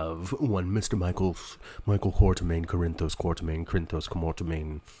failings of one Mr. Michael Quartermain, Corinthos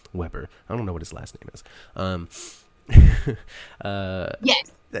Comortamain Weber. I don't know what his last name is.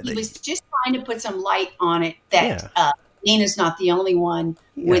 Yes, he was just trying to put some light on it that Nina's not the only one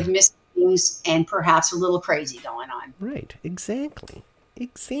with missing things and perhaps a little crazy going on. Right, exactly.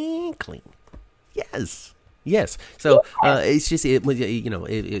 Yes. So it's just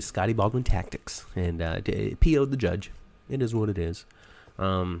it's Scotty Baldwin tactics and PO'd the judge. It is what it is.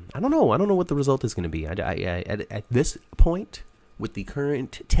 I don't know what the result is going to be. At this point, with the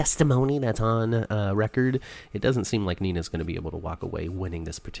current testimony that's on record, it doesn't seem like Nina's going to be able to walk away winning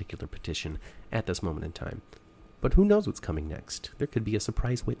this particular petition at this moment in time. But who knows what's coming next? There could be a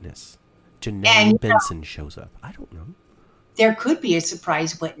surprise witness. Janelle Benson shows up. I don't know. There could be a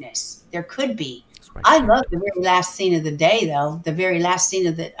surprise witness. There could be. I love the very last scene of the day, though. The very last scene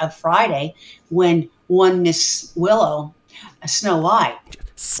of Friday, when one Miss Willow, Snow White,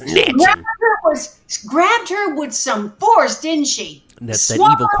 grabbed her with some force, didn't she? That's that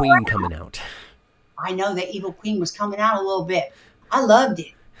evil queen coming out. I know that evil queen was coming out a little bit. I loved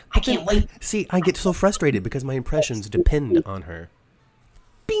it. I can't wait. See, I get so frustrated because my impressions depend on her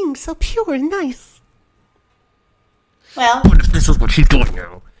being so pure and nice. Well, what if this is what she's doing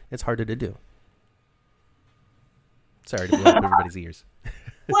now? It's harder to do. Sorry to blow up everybody's ears.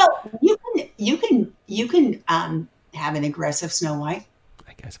 Well, you can have an aggressive Snow White.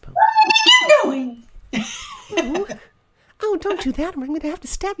 I suppose. What are you doing? Oh, don't do that, or I'm going to have to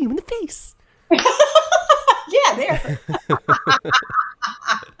stab you in the face. Yeah, there.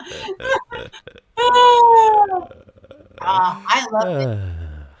 I love it.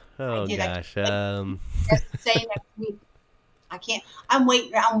 Oh gosh. Say next week. I can't. I'm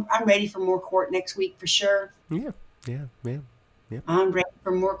waiting. I'm ready for more court next week for sure. Yeah. I'm ready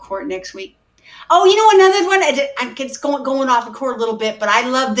for more court next week. Oh, you know another one. It's going off the court a little bit, but I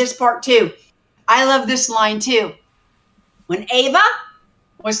love this part too. I love this line too. When Ava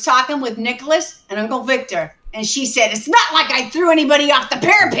was talking with Nicholas and Uncle Victor, and she said, "It's not like I threw anybody off the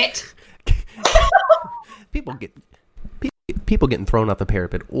parapet." People getting thrown off the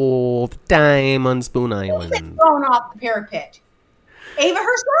parapet all the time on Spoon Island. Thrown off the parapet. Ava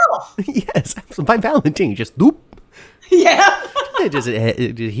herself. Yes, by Valentine, just doop. Yeah. It just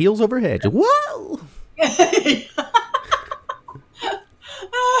heels over head. Whoa.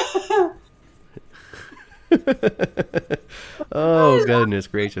 Oh, goodness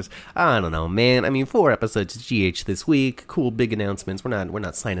gracious. I don't know, man. I mean, 4 episodes of GH this week. Cool big announcements. We're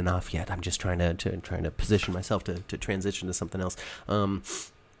not signing off yet. I'm just trying to position myself to transition to something else.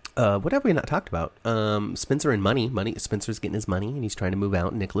 What have we not talked about? Spencer and money. Spencer's getting his money and he's trying to move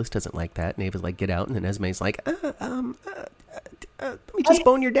out. Nicholas doesn't like that. And Ava's like, get out. And then Esme's like, let me just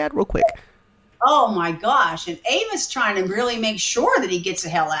bone your dad real quick. Oh my gosh. And Ava's trying to really make sure that he gets the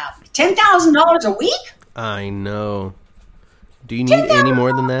hell out. $10,000 a week? I know. Do you need any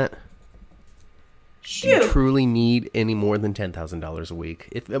more than that? Shoot. Do you truly need any more than $10,000 a week?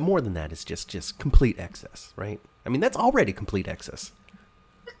 If more than that is just complete excess, right? I mean, that's already complete excess.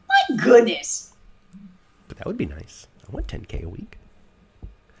 My goodness. But that would be nice. I want $10K a week.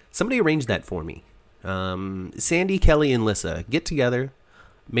 Somebody arrange that for me. Sandy, Kelly, and Lissa, get together.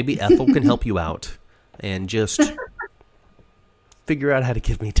 Maybe Ethel can help you out. And just figure out how to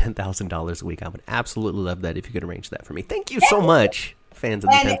give me $10,000 a week. I would absolutely love that if you could arrange that for me. Thank you so much, fans of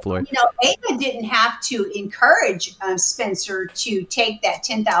the 10th floor. You know, Ava didn't have to encourage Spencer to take that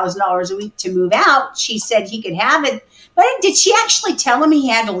 $10,000 a week to move out. She said he could have it. But did she actually tell him he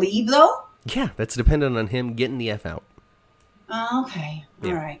had to leave, though? Yeah, that's dependent on him getting the F out. Oh, okay.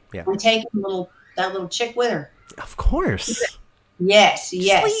 Yeah. All right. Yeah. And taking that little chick with her. Of course. Yes.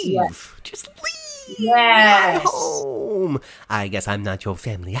 Just leave. Yes. My home. I guess I'm not your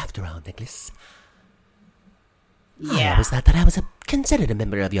family after all, Nicholas. Yeah. I always thought that I was considered a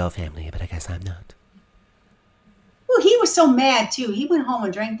member of your family, but I guess I'm not. Ooh, he was so mad, too. He went home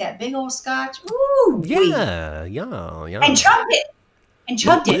and drank that big old scotch. Ooh. Yeah. And chugged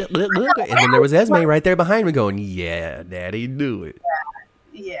it. And then there was Esme right there behind me going, yeah, Daddy, do it.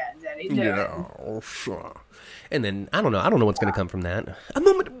 Yeah, Daddy, do it. Yeah, sure. And then, I don't know what's going to come from that. A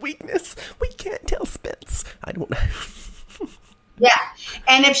moment of weakness. We can't tell Spence. I don't know. Yeah.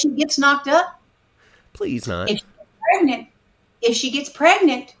 And if she gets knocked up. Please not. If she gets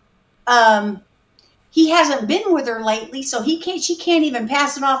pregnant, he hasn't been with her lately, so she can't even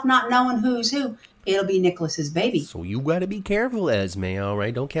pass it off not knowing who's who. It'll be Nicholas's baby. So you got to be careful, Esme, all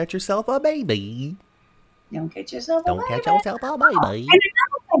right? Don't catch yourself a baby. Don't catch yourself a baby.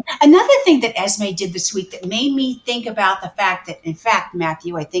 Another thing that Esme did this week that made me think about the fact that, in fact,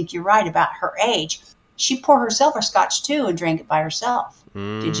 Matthew, I think you're right about her age. She poured herself a scotch, too, and drank it by herself.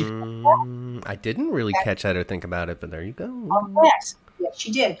 Did you? I didn't really catch that or think about it, but there you go. Oh, yes. Yes,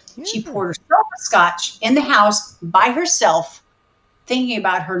 she did. Yeah. She poured herself a scotch in the house by herself, thinking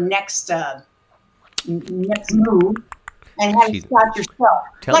about her next move, and having scotch herself.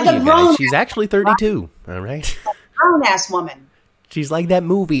 Like a grown she's actually 32, all right? A grown-ass woman. She's like that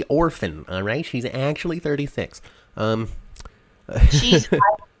movie Orphan, all right? She's actually 36. I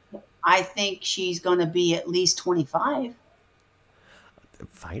think she's going to be at least 25.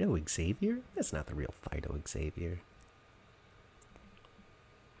 Fido Xavier? That's not the real Fido Xavier.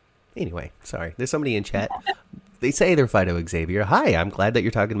 Anyway, sorry. There's somebody in chat. They say they're Fido Xavier. Hi, I'm glad that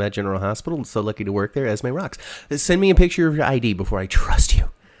you're talking about General Hospital. I'm so lucky to work there. Esme rocks. Send me a picture of your ID before I trust you.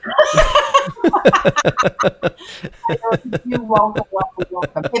 You're welcome.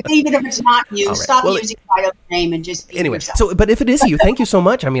 Even if it's not you, stop using Fido's name and just be yourself. But if it is you, thank you so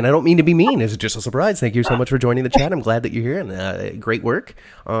much. I mean, I don't mean to be mean. It's just a surprise. Thank you so much for joining the chat. I'm glad that you're here, and great work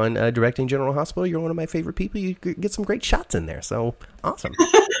on directing General Hospital. You're one of my favorite people. You get some great shots in there, so awesome.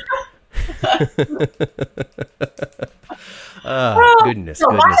 Goodness.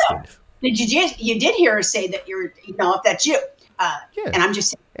 Did you did hear her say that you're, if that's you. Yeah. And I'm just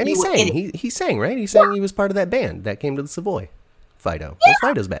saying. And he sang. He sang, right? He sang. He was part of that band that came to the Savoy. Fido. Yeah. It was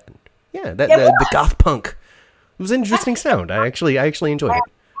Fido's band. Yeah, the goth punk. It was an interesting sound. I actually enjoyed it.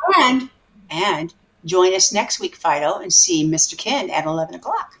 And join us next week, Fido, and see Mr. Ken at 11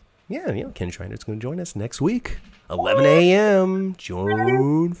 o'clock. Yeah, Ken Schreiner's going to join us next week, 11 a.m.,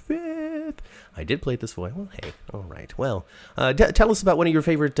 June 5th. I did play this Savoy. Well, hey, all right. Well, tell us about one of your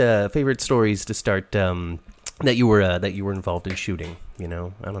favorite stories to start. That you were involved in shooting. I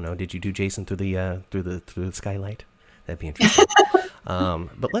don't know. Did you do Jason through the skylight? That'd be interesting.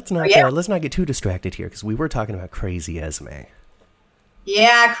 But let's not get too distracted here because we were talking about crazy Esme.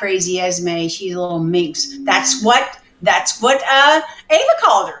 Yeah, crazy Esme. She's a little minx. That's what Ava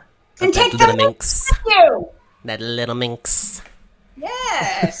called her. And That take little them minx. with you. That little minx.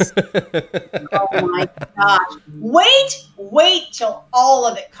 Yes. Oh my gosh. Wait till all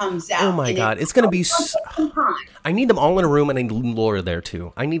of it comes out. Oh my And God. It's going to be... some time. I need them all in a room, and I need Laura there,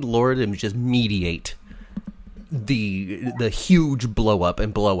 too. I need Laura to just mediate the huge blow-up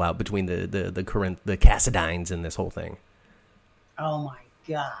and blowout between the Cassidines and this whole thing. Oh my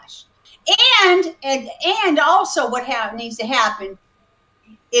gosh. And also what needs to happen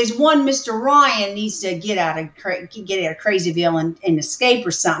is one Mr. Ryan needs to get out of Crazyville and escape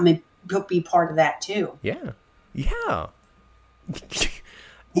or something and be part of that too. Yeah. Yeah. And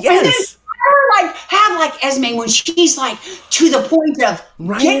Yes. then have like Esme when she's like to the point of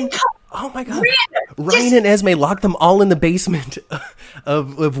Ryan. getting Oh my God. random. Ryan and Esme lock them all in the basement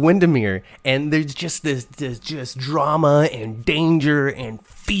of Windermere, and there's just this just drama and danger and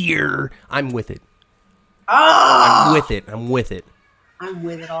fear. I'm with it. I'm with it. I'm with it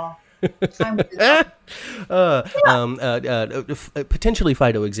all. I'm with it all. Potentially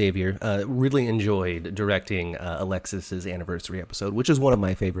Fido Xavier really enjoyed directing Alexis's anniversary episode, which is one of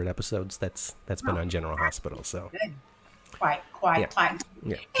my favorite episodes that's been on General Hospital. So Good. Quite. yeah.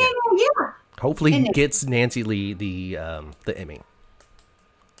 And yeah. Hopefully And he gets Nancy Lee the Emmy.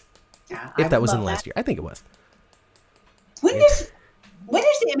 I If that would was in love last year. I think it was. When is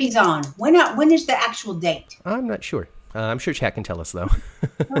the Emmys on? When is the actual date? I'm not sure. I'm sure Chat can tell us, though.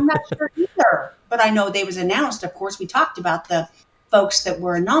 I'm not sure either. But I know they was announced. Of course, we talked about the folks that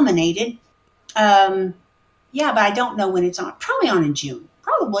were nominated. Yeah, but I don't know when it's on. Probably on in June.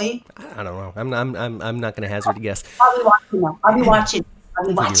 Probably. I don't know. I'm not going to hazard a guess. I'll be watching them. I'll be watching.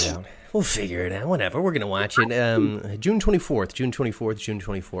 Figure it out. We'll figure it out. Whatever. We're going to watch it. June 24th. June 24th. June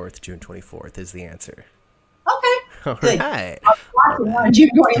 24th. June 24th is the answer. Okay. All Good. right. I'll be watching on June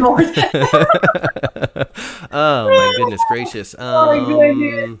 24th. Oh my goodness gracious. my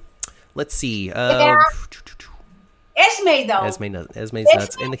goodness. Let's see. Esme, though. Esme's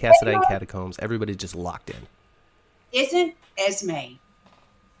nuts in the Cassidine catacombs. Everybody's just locked in. Isn't Esme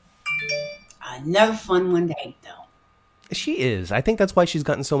another fun one to hate, though? She is. I think that's why she's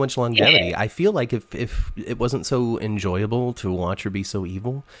gotten so much longevity. Yeah. I feel like if it wasn't so enjoyable to watch her be so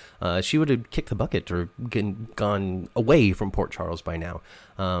evil, she would have kicked the bucket or gone away from Port Charles by now.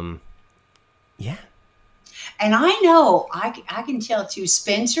 Yeah. And I know, I can tell too,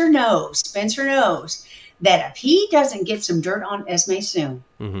 Spencer knows that if he doesn't get some dirt on Esme soon,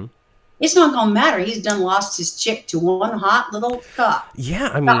 it's not going to matter. He's done lost his chick to one hot little cup. Yeah,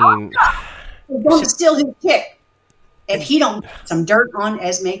 I mean... He's going to steal his chick if he don't get some dirt on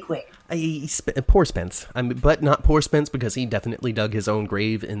Esme quick. Poor Spence. But not poor Spence, because he definitely dug his own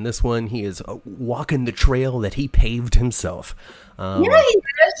grave in this one. He is walking the trail that he paved himself. Yeah, he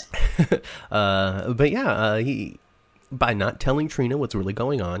is. But yeah, he... by not telling Trina what's really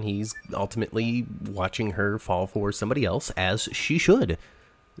going on, he's ultimately watching her fall for somebody else, as she should.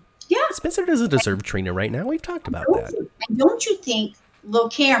 Yeah. Spencer doesn't deserve Trina right now. We've talked about that. And don't you think little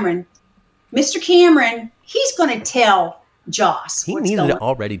Cameron, Mr. Cameron, he's going to tell Joss He needed to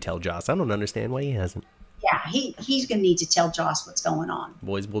already tell Joss. I don't understand why he hasn't. Yeah, he's going to need to tell Joss what's going on.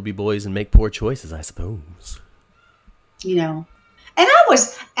 Boys will be boys and make poor choices, I suppose. You know. And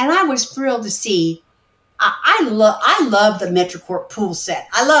I was thrilled to see. I love the Metrocorp pool set.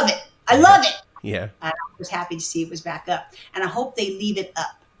 I love it. I love it. Yeah. I was happy to see it was back up, and I hope they leave it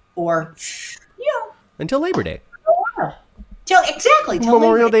up for until Labor Day. Till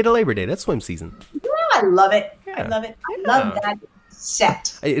Memorial Day to Labor Day. That's swim season. Yeah, I love it. Yeah. I love it. I love that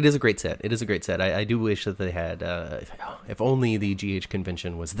set. It is a great set. It is a great set. I do wish that they had. If only the GH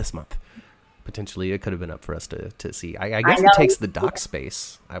convention was this month. Potentially, it could have been up for us to see. I guess it takes the dock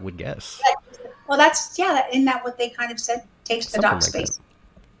space, I would guess. Well, isn't that what they kind of said? Takes the dock space.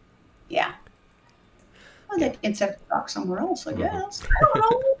 Yeah. Well, they can set the dock somewhere else, I guess. I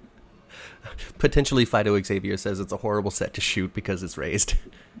don't know. Potentially, Fido Xavier says it's a horrible set to shoot because it's raised.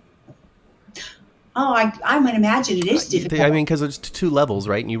 Oh, I might imagine it is difficult. I mean, because it's 2 levels,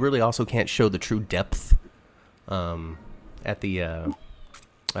 right? And you really also can't show the true depth at the... of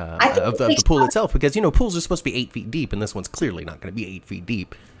the pool itself, because pools are supposed to be 8 feet deep, and this one's clearly not going to be 8 feet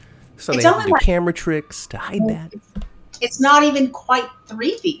deep. So they have to do camera tricks to hide that. It's not even quite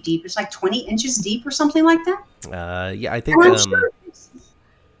 3 feet deep. It's like 20 inches deep or something like that. Yeah, I think sure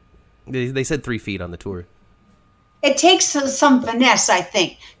they said 3 feet on the tour. It takes some finesse, I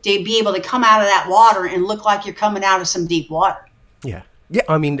think, to be able to come out of that water and look like you're coming out of some deep water. Yeah. Yeah,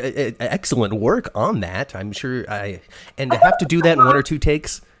 I mean, excellent work on that. I'm sure and to have to do that in 1 or 2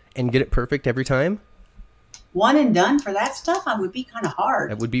 takes and get it perfect every time. one and done for that stuff, I would be kind of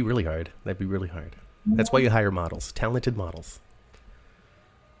hard. That would be really hard. That'd be really hard. That's why you hire models, talented models.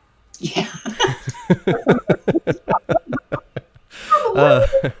 Yeah.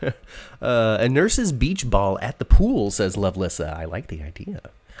 A nurse's beach ball at the pool, says Lovelessa. I like the idea.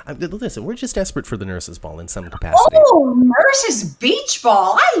 Listen, we're just desperate for the nurse's ball in some capacity. Oh, nurse's beach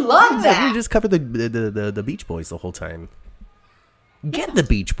ball. I love that. We just cover the Beach Boys the whole time. Get the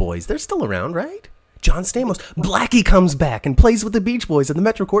Beach Boys. They're still around, right? John Stamos. Blackie comes back and plays with the Beach Boys at the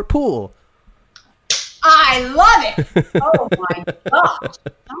Metrocourt pool. I love it. Oh, my gosh.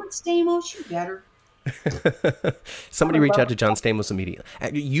 John Stamos, you better. Somebody reach out to John Stamos immediately.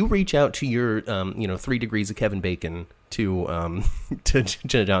 You reach out to your 3 degrees of Kevin Bacon to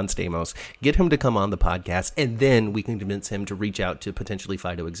John Stamos. Get him to come on the podcast, and then we can convince him to reach out to potentially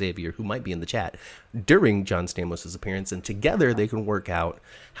Fido Xavier, who might be in the chat during John Stamos' appearance, and together they can work out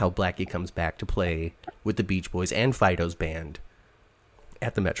how Blackie comes back to play with the Beach Boys and Fido's band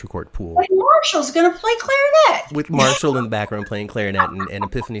at the Metrocourt pool. And Marshall's going to play clarinet. With Marshall in the background playing clarinet and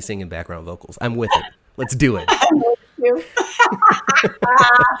Epiphany singing background vocals. I'm with it. Let's do it. I'm with you.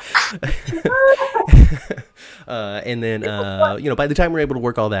 And then, by the time we're able to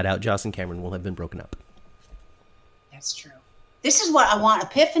work all that out, Joss and Cameron will have been broken up. That's true. This is what I want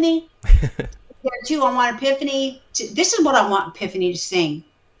Epiphany. This is what I want Epiphany to sing.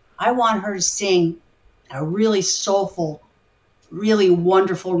 I want her to sing a really soulful, really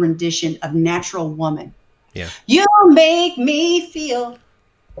wonderful rendition of Natural Woman. Yeah. You make me feel.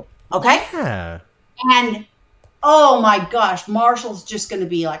 Okay? Yeah. And, oh my gosh, Marshall's just going to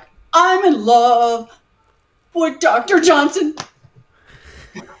be like, I'm in love with Dr. Johnson.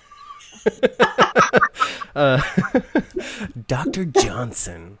 Dr.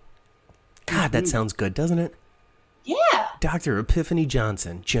 Johnson. God, that sounds good, doesn't it? Yeah. Dr. Epiphany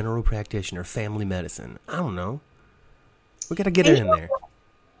Johnson, general practitioner, family medicine. I don't know. We got to get her in there.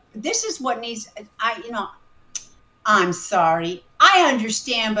 This is what needs, I'm sorry. I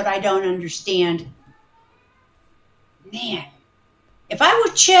understand, but I don't understand. Man, if I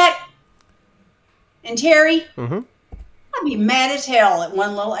were Chet and Terry, I'd be mad as hell at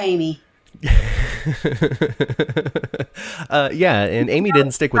one little Amy. Yeah, and Amy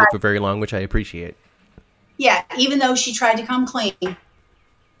didn't stick with it for very long, which I appreciate. Yeah, even though she tried to come clean.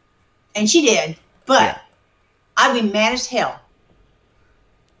 And she did. But Yeah. I'd be mad as hell.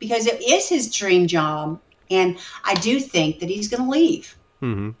 Because it is his dream job. And I do think that he's going to leave.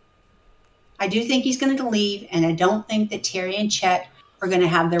 Mm-hmm. I do think he's going to leave. And I don't think that Terry and Chet are going to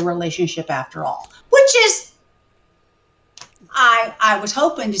have their relationship after all. Which is, I was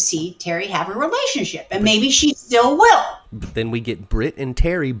hoping to see Terry have a relationship. And maybe she still will. But then we get Britt and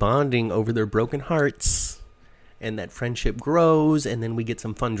Terry bonding over their broken hearts. And that friendship grows. And then we get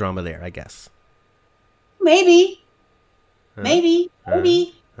some fun drama there, I guess. Maybe. Maybe.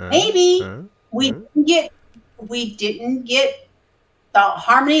 We didn't get the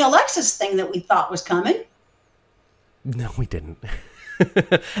Harmony Alexis thing that we thought was coming. No, we didn't.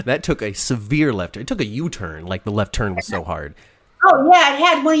 That took a severe left turn. It took a U-turn, like the left turn was so hard. Oh, yeah, it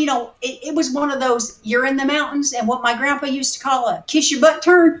had one, it was one of those, you're in the mountains, and what my grandpa used to call a kiss your butt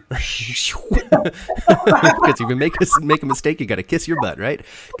turn. Because if you make a mistake, you got to kiss your butt, right?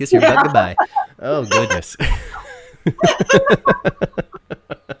 Kiss your butt goodbye. Oh, goodness.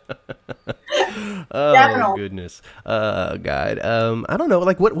 Oh, Definitely. goodness. God. I don't know.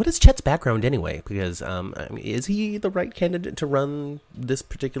 Like, what is Chet's background anyway? Because, is he the right candidate to run this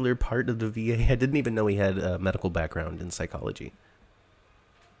particular part of the VA? I didn't even know he had a medical background in psychology.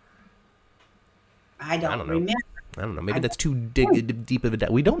 I don't remember. I don't know. Maybe that's too deep of a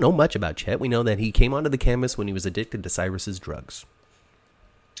dive. We don't know much about Chet. We know that he came onto the canvas when he was addicted to Cyrus's drugs.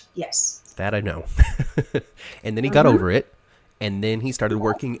 Yes. That I know. And then he got over it. And then he started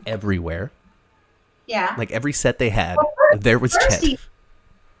working everywhere. Yeah. Like every set they had, there was Chet.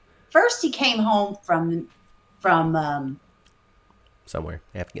 First he came home from Somewhere.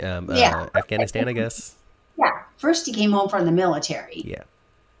 Afghanistan, I guess. Yeah. First he came home from the military. Yeah.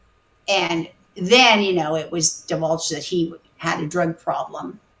 And then, it was divulged that he had a drug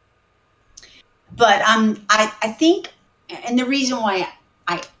problem. But I think, and the reason why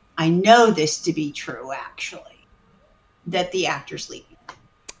I know this to be true, actually, that the actor's leaving.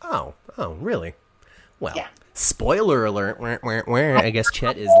 Oh, really? Well, Yeah. Spoiler alert, I guess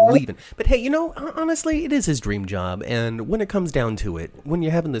Chet is leaving. But hey, honestly, it is his dream job. And when it comes down to it, when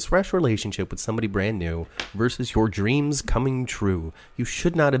you're having this fresh relationship with somebody brand new versus your dreams coming true, you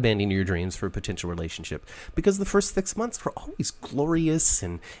should not abandon your dreams for a potential relationship. Because the first 6 months are always glorious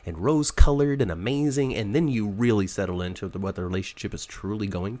and rose-colored and amazing. And then you really settle into what the relationship is truly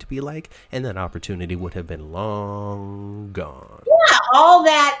going to be like. And that opportunity would have been long gone. Yeah, all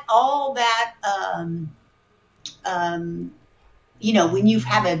that, when you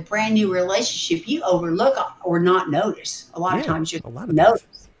have a brand new relationship, you overlook or not notice. A lot of times you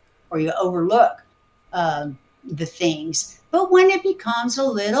notice or you overlook the things. But when it becomes a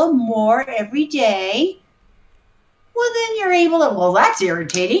little more every day, well, then you're able to, well, that's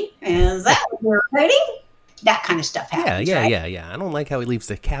irritating. Is that irritating? That kind of stuff happens. Yeah. I don't like how he leaves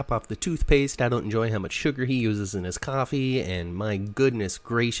the cap off the toothpaste. I don't enjoy how much sugar he uses in his coffee. And my goodness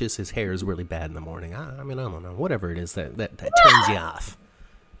gracious, his hair is really bad in the morning. I don't know. Whatever it is that turns you off.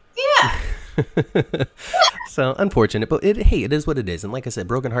 Yeah. So unfortunate, but it is what it is. And like I said,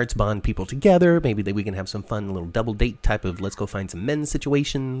 broken hearts bond people together. Maybe we can have some fun little double date type of let's go find some men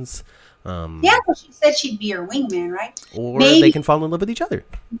situations. Yeah, well, she said she'd be her wingman, right? Or they can fall in love with each other.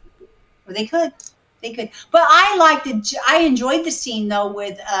 Or they could. But I enjoyed the scene though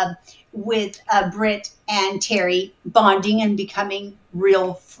with Britt and Terry bonding and becoming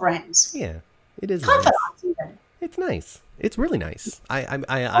real friends. Yeah, it is confidants nice. Even. It's nice. It's really nice.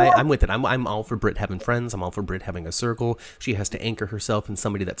 I'm with it. I'm all for Britt having friends. I'm all for Britt having a circle. She has to anchor herself in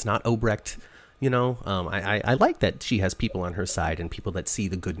somebody that's not Obrecht. I like that she has people on her side and people that see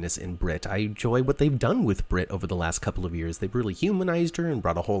the goodness in Britt. I enjoy what they've done with Britt over the last couple of years. They've really humanized her and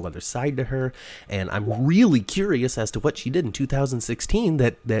brought a whole other side to her. And I'm really curious as to what she did in 2016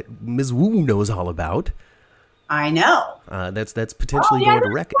 that Ms. Wu knows all about. I know. That's potentially going to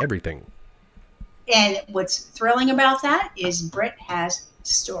wreck everything. And what's thrilling about that is Britt has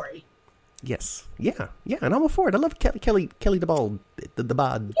story. Yes. Yeah. And I'm all for it. I love Kelly DeBald, the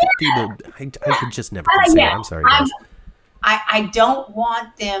bod. I could just never say it. I'm sorry, guys. I don't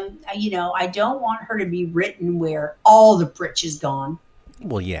want them, I don't want her to be written where all the britch is gone.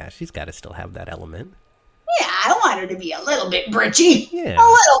 Well, yeah, she's got to still have that element. Yeah, I want her to be a little bit britchy. Yeah. A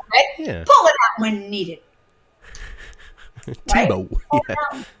little bit. Yeah. Pull it out when needed. Tebow.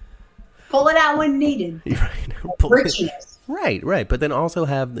 Yeah. Pull it out when needed. Right. Britchiness. Right. But then also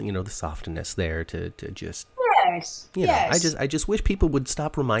have the softness there to just. Yes. I just wish people would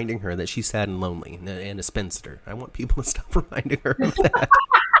stop reminding her that she's sad and lonely and a spinster. I want people to stop reminding her of that.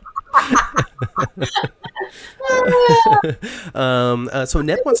 So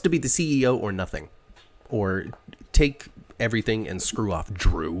Ned wants to be the CEO or nothing, or take everything and screw off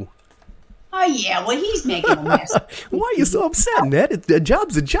Drew. Oh yeah, well he's making a mess. Why are you so upset, Ned? A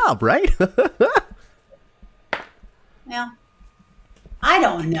job's a job, right? Well, I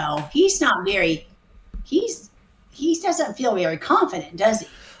don't know. He's not very. He doesn't feel very confident, does he?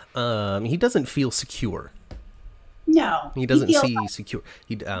 He doesn't feel secure. No, he doesn't see secure.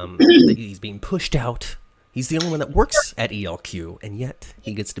 He's being pushed out. He's the only one that works at ELQ, and yet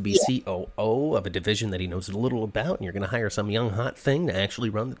he gets to be COO of a division that he knows a little about, and you're going to hire some young hot thing to actually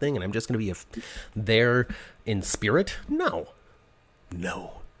run the thing, and I'm just going to be there in spirit? No.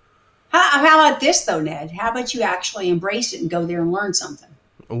 How about this, though, Ned? How about you actually embrace it and go there and learn something?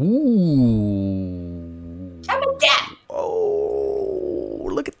 Ooh. How about that? Oh,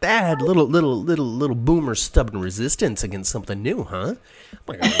 look at that. Little boomer stubborn resistance against something new, huh?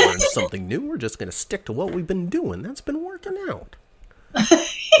 We're going to learn something new. We're just going to stick to what we've been doing. That's been working out.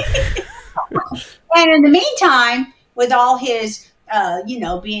 And in the meantime, with all his,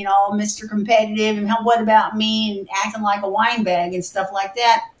 being all Mr. Competitive and what about me and acting like a wine bag and stuff like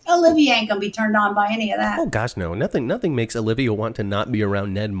that, Olivia ain't going to be turned on by any of that. Oh, gosh, no. Nothing makes Olivia want to not be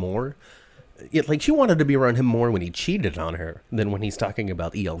around Ned more. Like, she wanted to be around him more when he cheated on her than when he's talking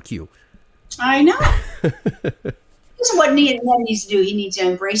about ELQ. I know. This is what Ned needs to do. He needs to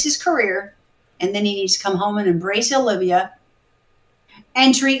embrace his career, and then he needs to come home and embrace Olivia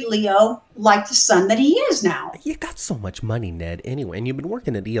and treat Leo like the son that he is now. You got so much money, Ned, anyway, and you've been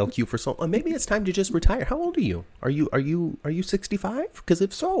working at ELQ for so long. Maybe it's time to just retire. How old are you? Are you 65? Because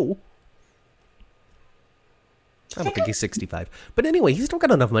if so, I don't think he's 65. But anyway, he's still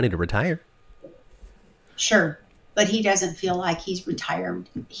got enough money to retire. Sure, but he doesn't feel like he's retired.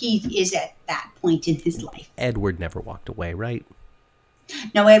 He is at that point in his life. Edward never walked away, right?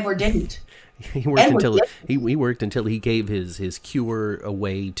 No, Edward didn't. He worked until he gave his cure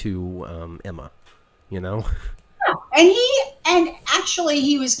away to Emma, Yeah, and actually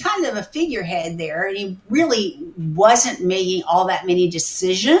he was kind of a figurehead there, and he really wasn't making all that many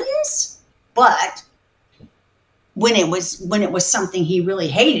decisions, but when it was something he really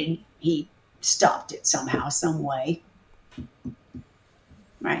hated, he stopped it somehow, some way.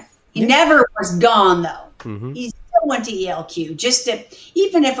 Right. He never was gone though. Mm-hmm. He still went to ELQ,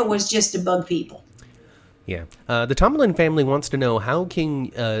 even if it was just to bug people. Yeah. The Tomlin family wants to know, how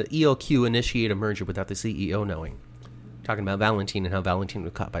can ELQ initiate a merger without the CEO knowing? Talking about Valentine and how Valentine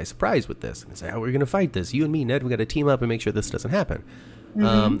was caught by surprise with this. And say, how are we going to fight this? You and me, Ned, we got to team up and make sure this doesn't happen.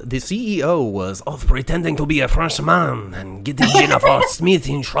 Mm-hmm. The CEO was pretending to be a Frenchman and getting Jennifer Smith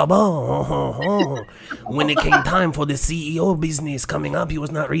in trouble. When it came time for the CEO business coming up, he was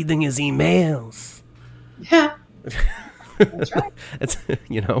not reading his emails. Yeah. That's right. It's,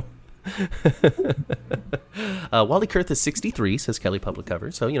 Wally Kurth is 63, says Kelly Public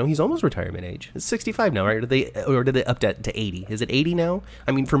Cover. So, he's almost retirement age. It's 65 now, right? Or did they up that to 80? Is it 80 now?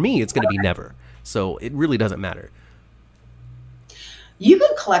 I mean, for me, it's going to be never. So it really doesn't matter. You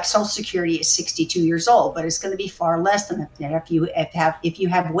can collect Social Security at 62 years old, but it's going to be far less than that if you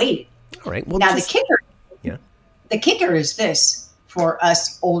have waited. All right. Well, now the kicker is this for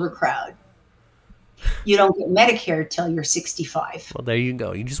us older crowd. You don't get Medicare till you're 65. Well, there you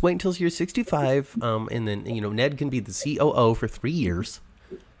go. You just wait until you're 65, and then Ned can be the COO for 3 years,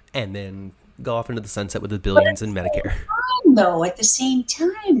 and then go off into the sunset with the billions in Medicare. At the same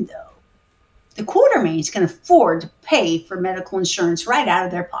time, the Quartermain's can afford to pay for medical insurance right out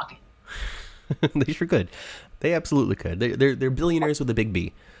of their pocket. They sure could. They absolutely could. They're billionaires with a big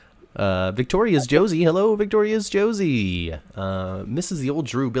B. Victoria's Josie. Hello, Victoria's Josie. Mrs. the old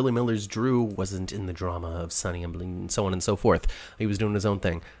Drew, Billy Miller's Drew, wasn't in the drama of Sonny and so on and so forth. He was doing his own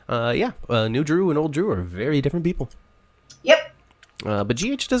thing. New Drew and old Drew are very different people. Yep. But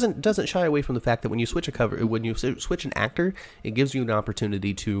GH doesn't shy away from the fact that when you switch an actor, it gives you an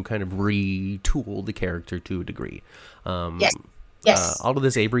opportunity to kind of retool the character to a degree. Yes. All of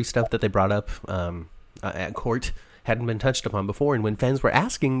this Avery stuff that they brought up at court hadn't been touched upon before, and when fans were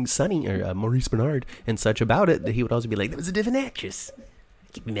asking Sonny or Maurice Bernard and such about it, he would always be like, "That was a different actress.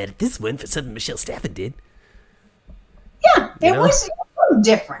 I can't be mad at this one for something Michelle Stafford did." Yeah, it was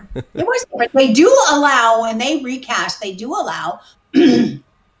different. It was different. They do allow, when they recast, they do allow the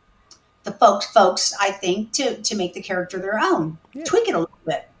folks, I think, to make the character their own, tweak it a little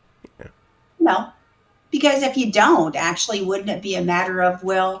bit. Yeah. Because if you don't, actually, wouldn't it be a matter of,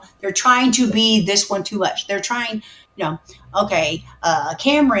 well, they're trying to be this one too much. They're trying,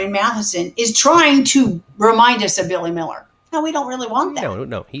 Cameron Matheson is trying to remind us of Billy Miller. No, we don't really want that.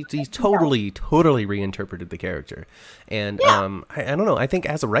 No. He's totally reinterpreted the character. And I don't know. I think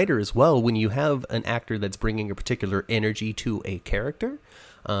as a writer as well, when you have an actor that's bringing a particular energy to a character,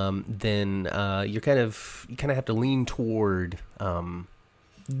 then you kind of have to lean toward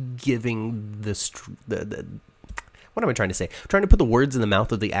giving the what am I trying to say? I'm trying to put the words in the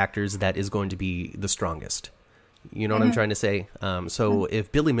mouth of the actors that is going to be the strongest. You know what I'm trying to say? So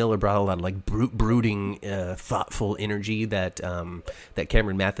if Billy Miller brought a lot of brooding, thoughtful energy that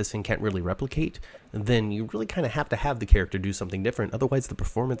Cameron Matheson can't really replicate, then you really kind of have to have the character do something different. Otherwise, the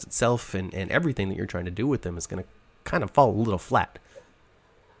performance itself and everything that you're trying to do with them is going to kind of fall a little flat.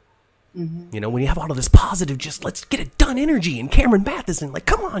 Mm-hmm. When you have all of this positive, just let's get it done energy, and Cameron Matheson, like,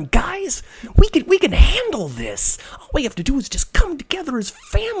 come on, guys, we can handle this. All we have to do is just come together as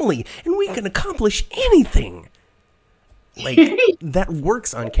family, and we can accomplish anything. Like, that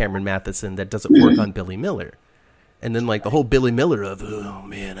works on Cameron Matheson. That doesn't work on Billy Miller. And then, like, the whole Billy Miller of, oh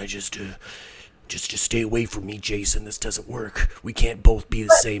man, I just stay away from me, Jason. This doesn't work. We can't both be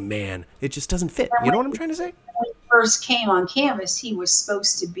the same man. It just doesn't fit. You know what I'm trying to say? When he first came on canvas, he was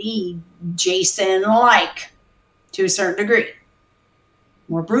supposed to be Jason-like to a certain degree.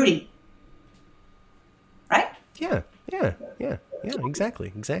 More brooding. Right? Yeah,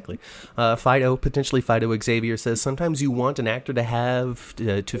 exactly. Potentially Fido Xavier says, sometimes you want an actor to have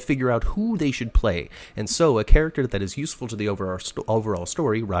to figure out who they should play. And so a character that is useful to the overall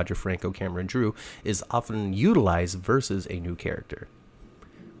story, Roger Franco, Cameron Drew, is often utilized versus a new character.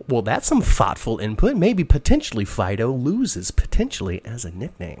 Well, that's some thoughtful input. Maybe potentially Fido loses potentially as a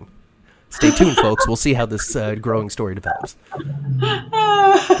nickname. Stay tuned, folks. We'll see how this growing story develops.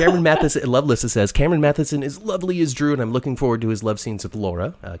 Cameron Matheson, Loveless says, Cameron Matheson is lovely as Drew, and I'm looking forward to his love scenes with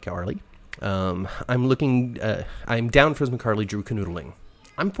Laura, Carly. I'm down for some Carly Drew canoodling.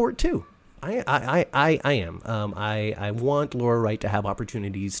 I'm for it too. I am. I want Laura Wright to have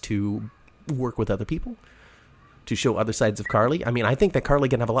opportunities to work with other people, to show other sides of Carly. I mean, I think that Carly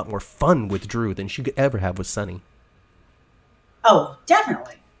can have a lot more fun with Drew than she could ever have with Sonny. Oh,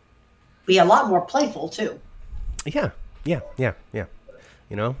 definitely. Be a lot more playful too. Yeah.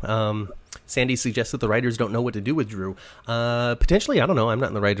 You know, Sandy suggests that the writers don't know what to do with Drew. Potentially, I don't know. I'm not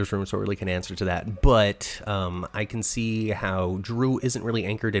in the writer's room, so I really can't answer to that. But I can see how Drew isn't really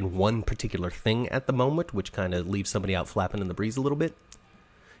anchored in one particular thing at the moment, which kind of leaves somebody out flapping in the breeze a little bit.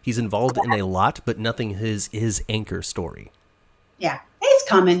 He's involved in a lot, but nothing is his anchor story. Yeah, it's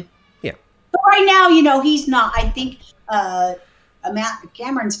coming. Yeah. But right now, you know, he's not. I think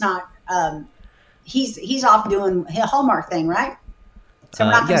Cameron's not. He's off doing a Hallmark thing, right? So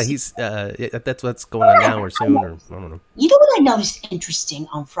yeah, he's that's what's going on now or soon, or I don't know. You know what I noticed interesting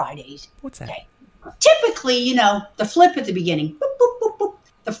on Fridays? What's that? Okay. Typically, you know, the flip at the beginning. Boop, boop, boop, boop.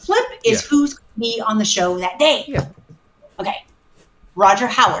 The flip is who's going to be on the show that day. Yeah. Okay. Roger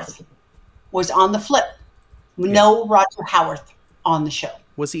Howarth was on the flip. No Roger Howarth on the show.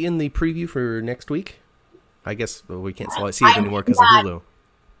 Was he in the preview for next week? I guess we can't see it anymore because of Hulu.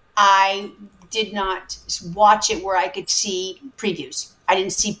 I did not watch it where I could see previews. I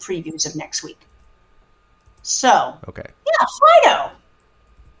didn't see previews of next week. So, okay. Yeah, Fido.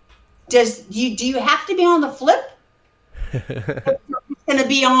 Do you have to be on the flip? It's going to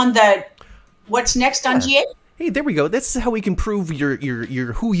be on the what's next on GH? Hey, there we go. This is how we can prove your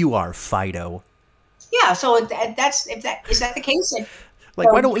who you are, Fido. Yeah. So is that the case? Like,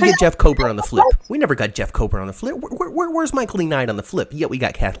 why don't we get Jeff Kober on the flip? We never got Jeff Kober on the flip. Where's Michael E. Knight on the flip? Yeah, we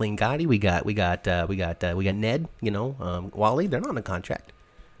got Kathleen Gotti. We got Ned. You know, Wally. They're not on a contract.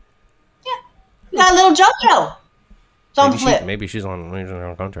 Yeah, we got a little JoJo. It's on the flip. Maybe she's on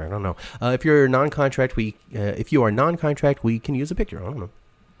a contract. I don't know. If you're non-contract, if you are non-contract, we can use a picture. I don't know.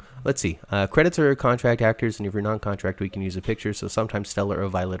 Let's see. Credits are contract actors, and if you're non-contract, we can use a picture. So sometimes Stella or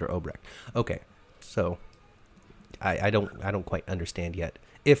Violet or Obrecht. Okay, so. I don't quite understand yet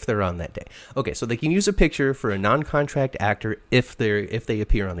if they're on that day. Okay, so they can use a picture for a non-contract actor if they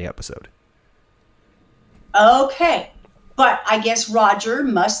appear on the episode. Okay, but I guess Roger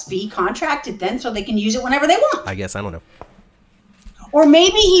must be contracted then, so they can use it whenever they want. I guess, I don't know. Or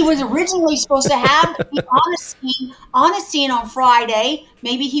maybe he was originally supposed to have on a scene on Friday.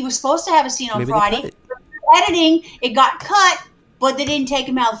 Maybe he was supposed to have a scene on Friday. Editing, it got cut, but they didn't take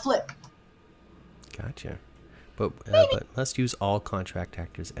him out of the flip. Gotcha. But must use all contract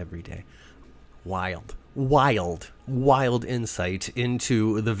actors every day. Wild insight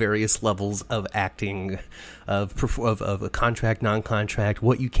into the various levels of acting, of a contract, non-contract,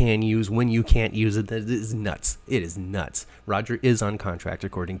 what you can use, when you can't use it. That is nuts. It is nuts. Roger is on contract,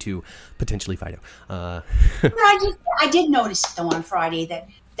 according to potentially Fido. I did notice though on Friday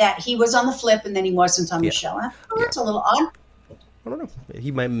that he was on the flip and then he wasn't on the show. That's a little odd. I don't know.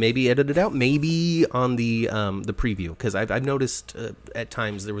 He might maybe edit it out. Maybe on the preview, because I've noticed at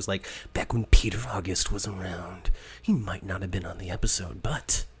times there was like back when Peter August was around, he might not have been on the episode,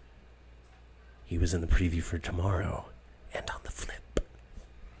 but he was in the preview for tomorrow and on the flip.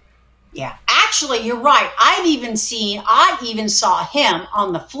 Yeah, actually, you're right. I even saw him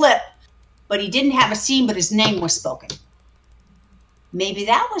on the flip, but he didn't have a scene, but his name was spoken. Maybe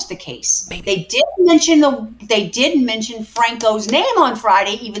that was the case. Maybe. They did mention Franco's name on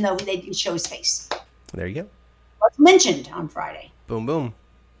Friday, even though they didn't show his face. There you go. Was mentioned on Friday. Boom, boom.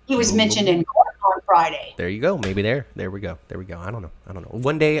 He was mentioned in court on Friday. There you go. Maybe there we go. I don't know.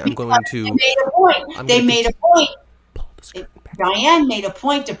 One day I'm going to. They made a point. Diane made a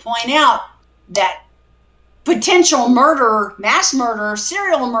point to point out that potential murderer, mass murderer,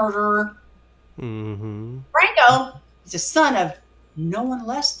 serial murderer, Franco is the son of no one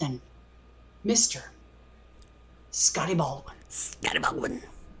less than Mr. Scotty Baldwin.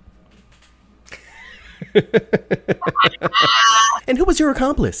 And who was your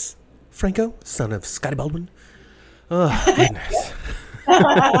accomplice? Franco, son of Scotty Baldwin? Oh, goodness.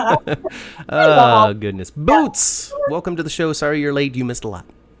 Oh, goodness. Boots! Welcome to the show. Sorry you're late. You missed a lot.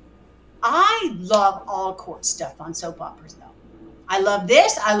 I love all court stuff on soap operas, though. I love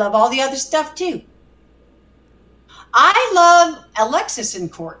this. I love all the other stuff, too. I love Alexis in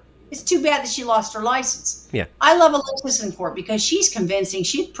court. It's too bad that she lost her license. Yeah. I love Alexis in court because she's convincing.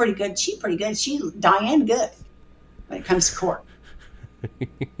 She's pretty good. She's Diane good when it comes to court.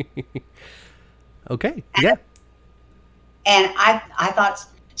 Okay. Yeah. And I thought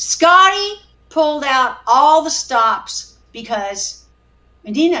Scotty pulled out all the stops because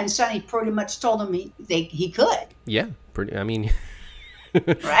Medina and Sonny pretty much told him he could. Yeah. I mean...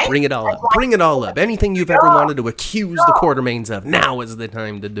 Right? Bring it all up. Bring it all up. Anything you've ever wanted to accuse the Quartermaines of, now is the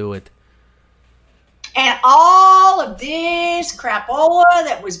time to do it. And all of this crapola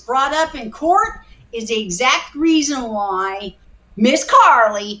that was brought up in court is the exact reason why Miss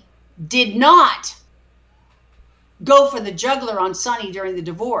Carly did not go for the jugular on Sonny during the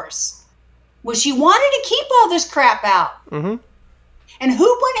divorce. Well, she wanted to keep all this crap out. Mm-hmm. And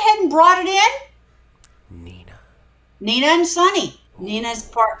who went ahead and brought it in? Nina and Sonny. Nina's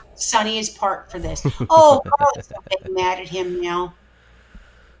part. Sonny is part for this. Oh, Carly's not getting mad at him now.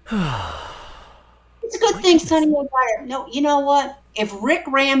 It's a good thing Sonny got her. No, you know what? If Rick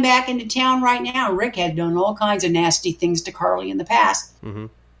ran back into town right now, Rick had done all kinds of nasty things to Carly in the past. Mm-hmm.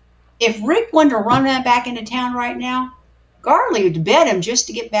 If Rick wanted to run that back into town right now, Carly would bet him just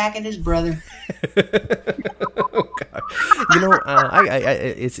to get back at his brother. Oh, God. You know,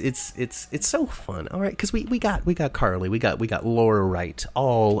 it's so fun. All right, because we got Carly, we got Laura Wright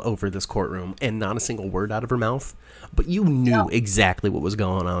all over this courtroom, and not a single word out of her mouth. But you knew exactly what was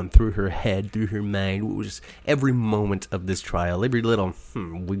going on through her head, through her mind. It was every moment of this trial, every little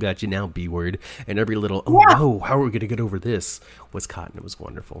we got you now, B word, and every little no, how are we gonna get over this was caught, and it was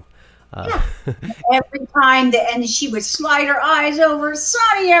wonderful. Every time and she would slide her eyes over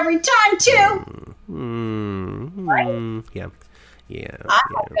Sonny every time too. Right? Yeah. I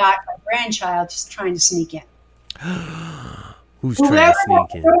got my grandchild just trying to sneak in. Who's trying to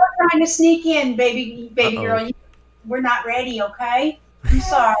sneak in? We're trying to sneak in, baby girl. We're not ready, okay? I'm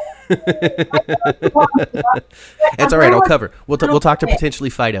sorry. It's all right. I'll cover. We'll talk to Potentially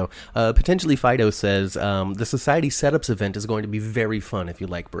Fido. Potentially Fido says the Society Setups event is going to be very fun if you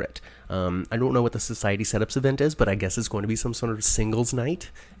like Brit. I don't know what the Society Setups event is, but I guess it's going to be some sort of singles night,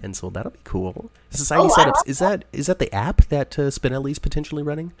 and so that'll be cool. Society Setups, is that the app that Spinelli's potentially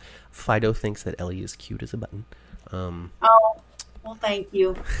running? Fido thinks that Ellie is cute as a button. Well, thank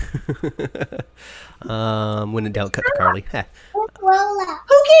you. When in doubt, cut to Carly. Who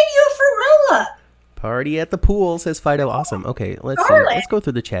gave you a fruit roll-up? Party at the pool, says Fido. Awesome. Okay, let's go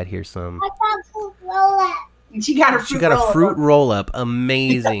through the chat here some. I got fruit roll-up. She got a fruit roll-up.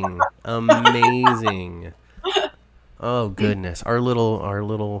 Amazing. Amazing. Oh goodness. Our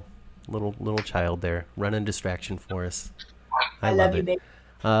little child there running distraction for us. I love you, baby.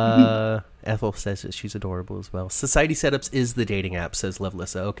 Ethel says that she's adorable as well. Society Setups is the dating app, says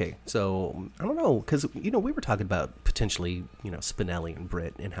Lovelissa. Okay, so I don't know, because we were talking about potentially Spinelli and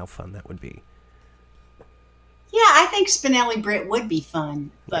Brit and how fun that would be. Yeah, I think Spinelli Brit would be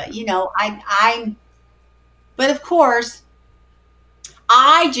fun, but but of course,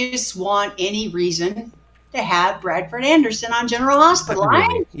 I just want any reason to have Bradford Anderson on General Hospital.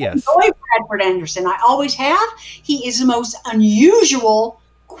 Really? I enjoy Bradford Anderson. I always have. He is the most unusual,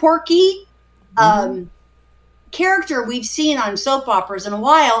 quirky character we've seen on soap operas in a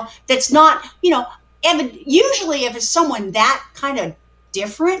while. That's not, usually if it's someone that kind of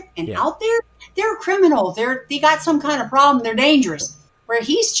different and out there, they're a criminal. They got some kind of problem. They're dangerous. Where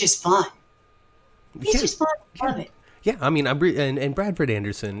he's just fun. He's just fun. I love it. Yeah, I mean, and Bradford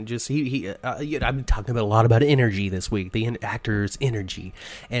Anderson, just I've been talking a lot about energy this week, the actor's energy,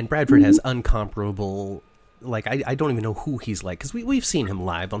 and Bradford has uncomparable. Like I don't even know who he's like, because we've seen him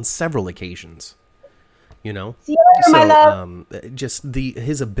live on several occasions. Just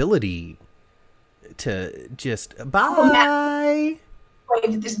his ability to just bye.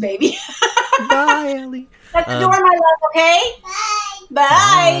 Wave to this baby. Bye, Ellie. Shut the door, my love. Okay.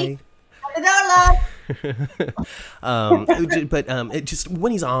 Bye. Shut the door, love. But it just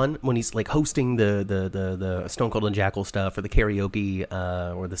when he's like hosting the Stone Cold and Jackal stuff, or the karaoke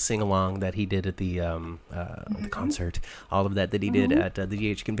or the sing along that he did at the concert, all of that he did at the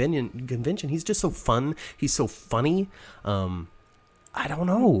DH convention, he's just so fun. He's so funny. I don't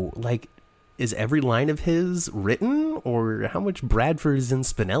know, like, is every line of his written, or how much Bradford is in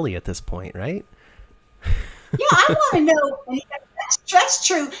Spinelli at this point, right? Yeah, I want to know. That's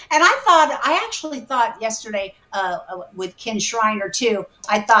true. And I actually thought yesterday with Ken Schreiner too.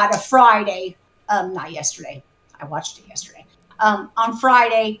 I thought a Friday, not yesterday. I watched it yesterday. On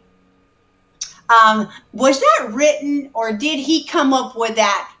Friday, was that written, or did he come up with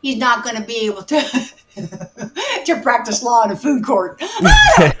that? He's not going to be able to to practice law in a food court.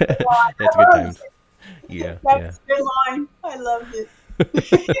 That's a good time. Yeah, that's a good line. I loved it.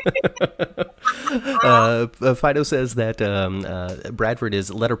 Fido says that Bradford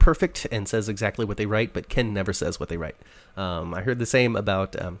is letter perfect and says exactly what they write, but Ken never says what they write. I heard the same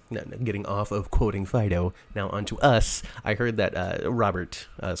about getting off of quoting Fido. Now onto us. I heard that Robert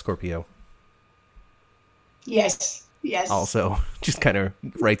Scorpio. Yes. Also, just kind of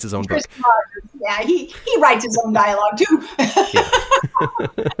writes his own book. Yeah, he writes his own dialogue too.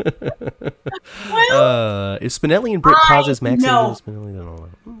 If Spinelli and Brit causes Maxie to Spinelli, then all that.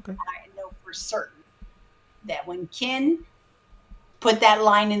 Okay. I know for certain that when Ken put that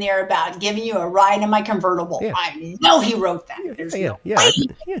line in there about giving you a ride in my convertible, I know he wrote that. There's no way.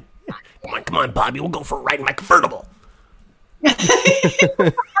 Come on, Bobby, we'll go for a ride in my convertible.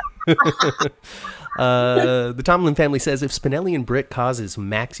 The Tomlin family says if Spinelli and Britt causes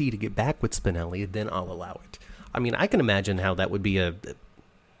Maxie to get back with Spinelli, then I'll allow it. I mean, I can imagine how that would be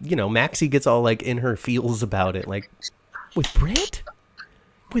Maxie gets all like in her feels about it. Like, with Britt?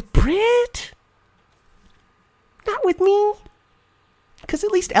 With Britt? Not with me. Because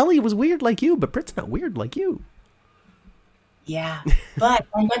at least Ellie was weird like you, but Britt's not weird like you. Yeah, but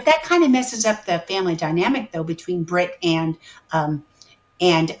that kind of messes up the family dynamic though between Britt and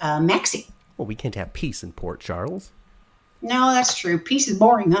Maxie. Well, we can't have peace in Port Charles. No, that's true. Peace is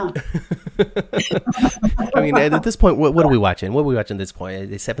boring, huh? I mean, at this point, what are we watching? What are we watching at this point?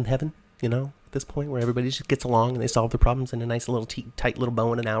 The Seventh Heaven? At this point, where everybody just gets along and they solve their problems in a nice little tight little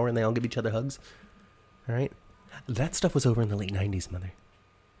bow in an hour, and they all give each other hugs. All right, that stuff was over in the late '90s, mother.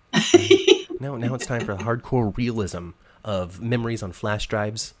 Now it's time for the hardcore realism of memories on flash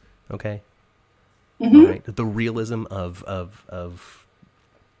drives. Okay, all right, the realism of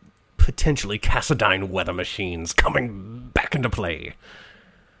potentially Cassadine weather machines coming back into play.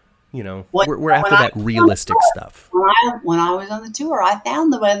 We're after that realistic stuff. When I was on the tour, I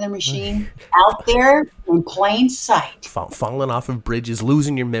found the weather machine out there in plain sight. Falling off of bridges,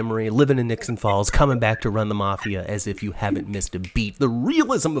 losing your memory, living in Nixon Falls, coming back to run the mafia as if you haven't missed a beat. The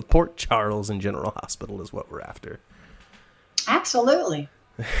realism of Port Charles and General Hospital is what we're after. Absolutely.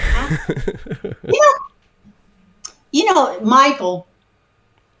 Michael,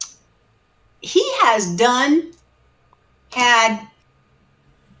 he has had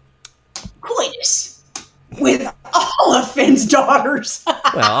coitus with all of Finn's daughters.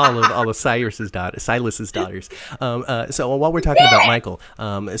 Well, all of Silas's daughters. So while we're talking about Michael,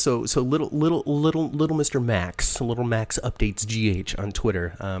 so little Mr. Max, little Max updates GH on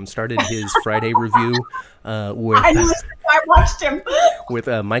Twitter, started his Friday review with I watched him with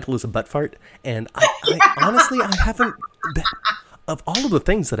Michael as a butt fart, and I honestly I haven't. Of all of the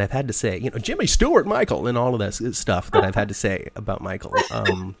things that I've had to say, Jimmy Stewart, Michael, and all of that stuff that I've had to say about Michael,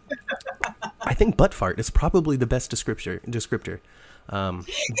 I think butt fart is probably the best descriptor. It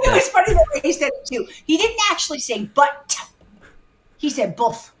was funny the way he said it too. He didn't actually say butt. He said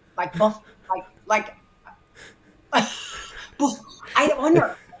buff, like buff, like buff. I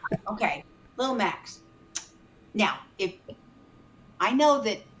wonder. Okay, little Max. Now, if I know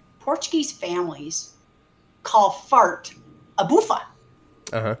that Portuguese families call fart a bufa.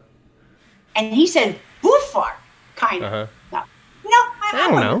 And he said buffar, kind of. No, I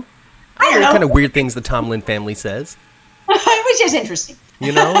don't know. I don't know. Kind of weird things the Tomlin family says. It was just interesting.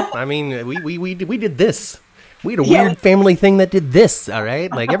 I mean, we did this. We had a weird family thing that did this. All right,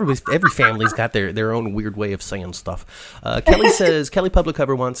 like every family's got their own weird way of saying stuff. Kelly says Kelly Public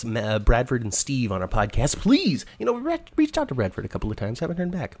Cover wants Bradford and Steve on our podcast. Please, we reached out to Bradford a couple of times. Haven't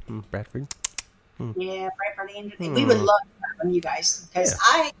heard back. Bradford. Yeah, Bradford. We would love to hear from you guys because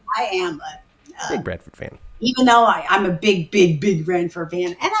I am a big Bradford fan. Even though I'm a big Bradford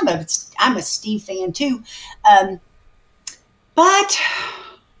fan, and I'm a Steve fan too. But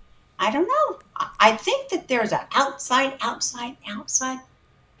I don't know. I think that there's an outside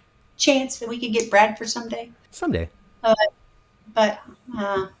chance that we could get Bradford someday. Someday. But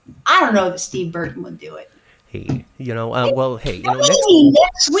I don't know that Steve Burton would do it. Hey,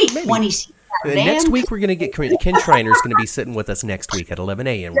 next week when he's next week we're going to get Ken Schreiner's going to be sitting with us next week at 11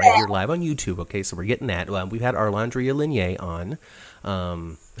 a.m. right here live on YouTube. Okay, so we're getting that. We've had Arlandria Linier on.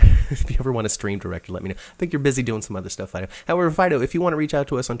 If you ever want to stream director, let me know. I think you're busy doing some other stuff, Fido. However, Fido, if you want to reach out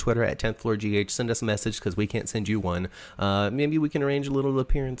to us on Twitter at 10th Floor GH, send us a message because we can't send you one. Maybe we can arrange a little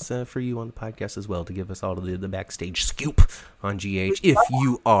appearance for you on the podcast as well to give us all of the backstage scoop on GH if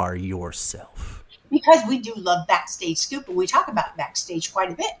you are yourself. Because we do love backstage scoop, and we talk about backstage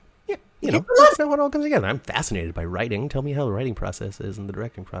quite a bit. Yeah, that's not what all comes together. I'm fascinated by writing. Tell me how the writing process is and the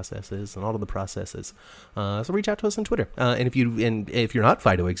directing process is and all of the processes. So reach out to us on Twitter. And if you're not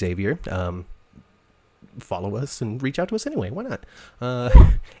Fido Xavier, follow us and reach out to us anyway. Why not?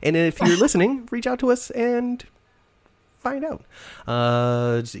 And if you're listening, reach out to us and find out.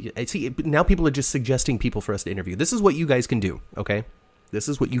 See, now people are just suggesting people for us to interview. This is what you guys can do, okay? This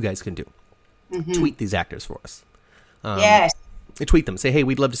is what you guys can do. Mm-hmm. Tweet these actors for us. Yes. Tweet them. Say, hey,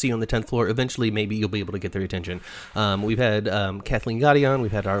 we'd love to see you on the 10th floor. Eventually, maybe you'll be able to get their attention. We've had Kathleen Gotti on.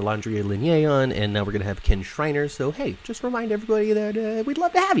 We've had Arlandria Linier on. And now we're going to have Ken Schreiner. So, hey, just remind everybody that we'd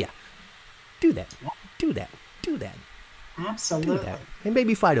love to have you. Do that. Do that. Do that. Absolutely. Do that. And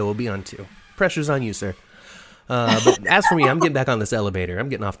maybe Fido will be on, too. Pressure's on you, sir. But as for me, I'm getting back on this elevator. I'm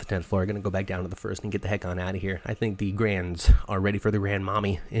getting off the 10th floor. I'm going to go back down to the first and get the heck on out of here. I think the grands are ready for the grand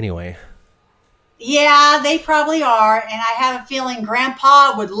mommy anyway. Yeah, they probably are. And I have a feeling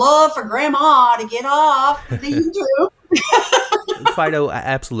Grandpa would love for Grandma to get off. You do. Fido,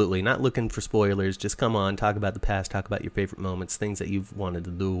 absolutely. Not looking for spoilers. Just come on, talk about the past, talk about your favorite moments, things that you've wanted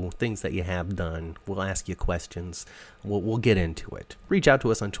to do, things that you have done. We'll ask you questions. We'll get into it. Reach out to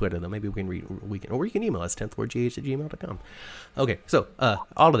us on Twitter, though. Maybe or you can email us, 10thfloorgh@gmail.com. Okay, so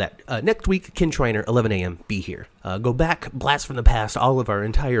all of that. Next week, Kin Shriner, 11 a.m., be here. Go back, blast from the past. All of our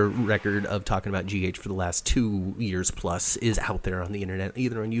entire record of talking about GH for the last 2 years plus is out there on the internet,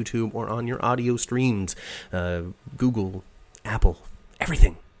 either on YouTube or on your audio streams. Google, Apple,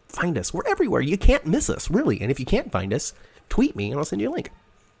 everything. Find us. We're everywhere. You can't miss us, really. And if you can't find us, tweet me and I'll send you a link.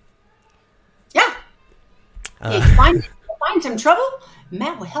 Yeah. If you find some trouble,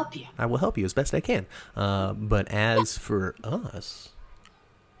 Matt will help you. I will help you as best I can. But as for us,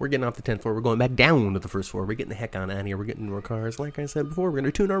 we're getting off the 10th floor. We're going back down to the first floor. We're getting the heck on out of here. We're getting into our cars. Like I said before, we're going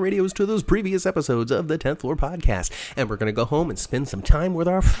to tune our radios to those previous episodes of the 10th Floor podcast. And we're going to go home and spend some time with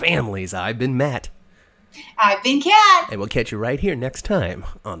our families. I've been Matt. I've been Kat. And we'll catch you right here next time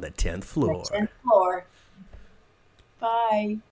on the 10th floor. The 10th floor. Bye.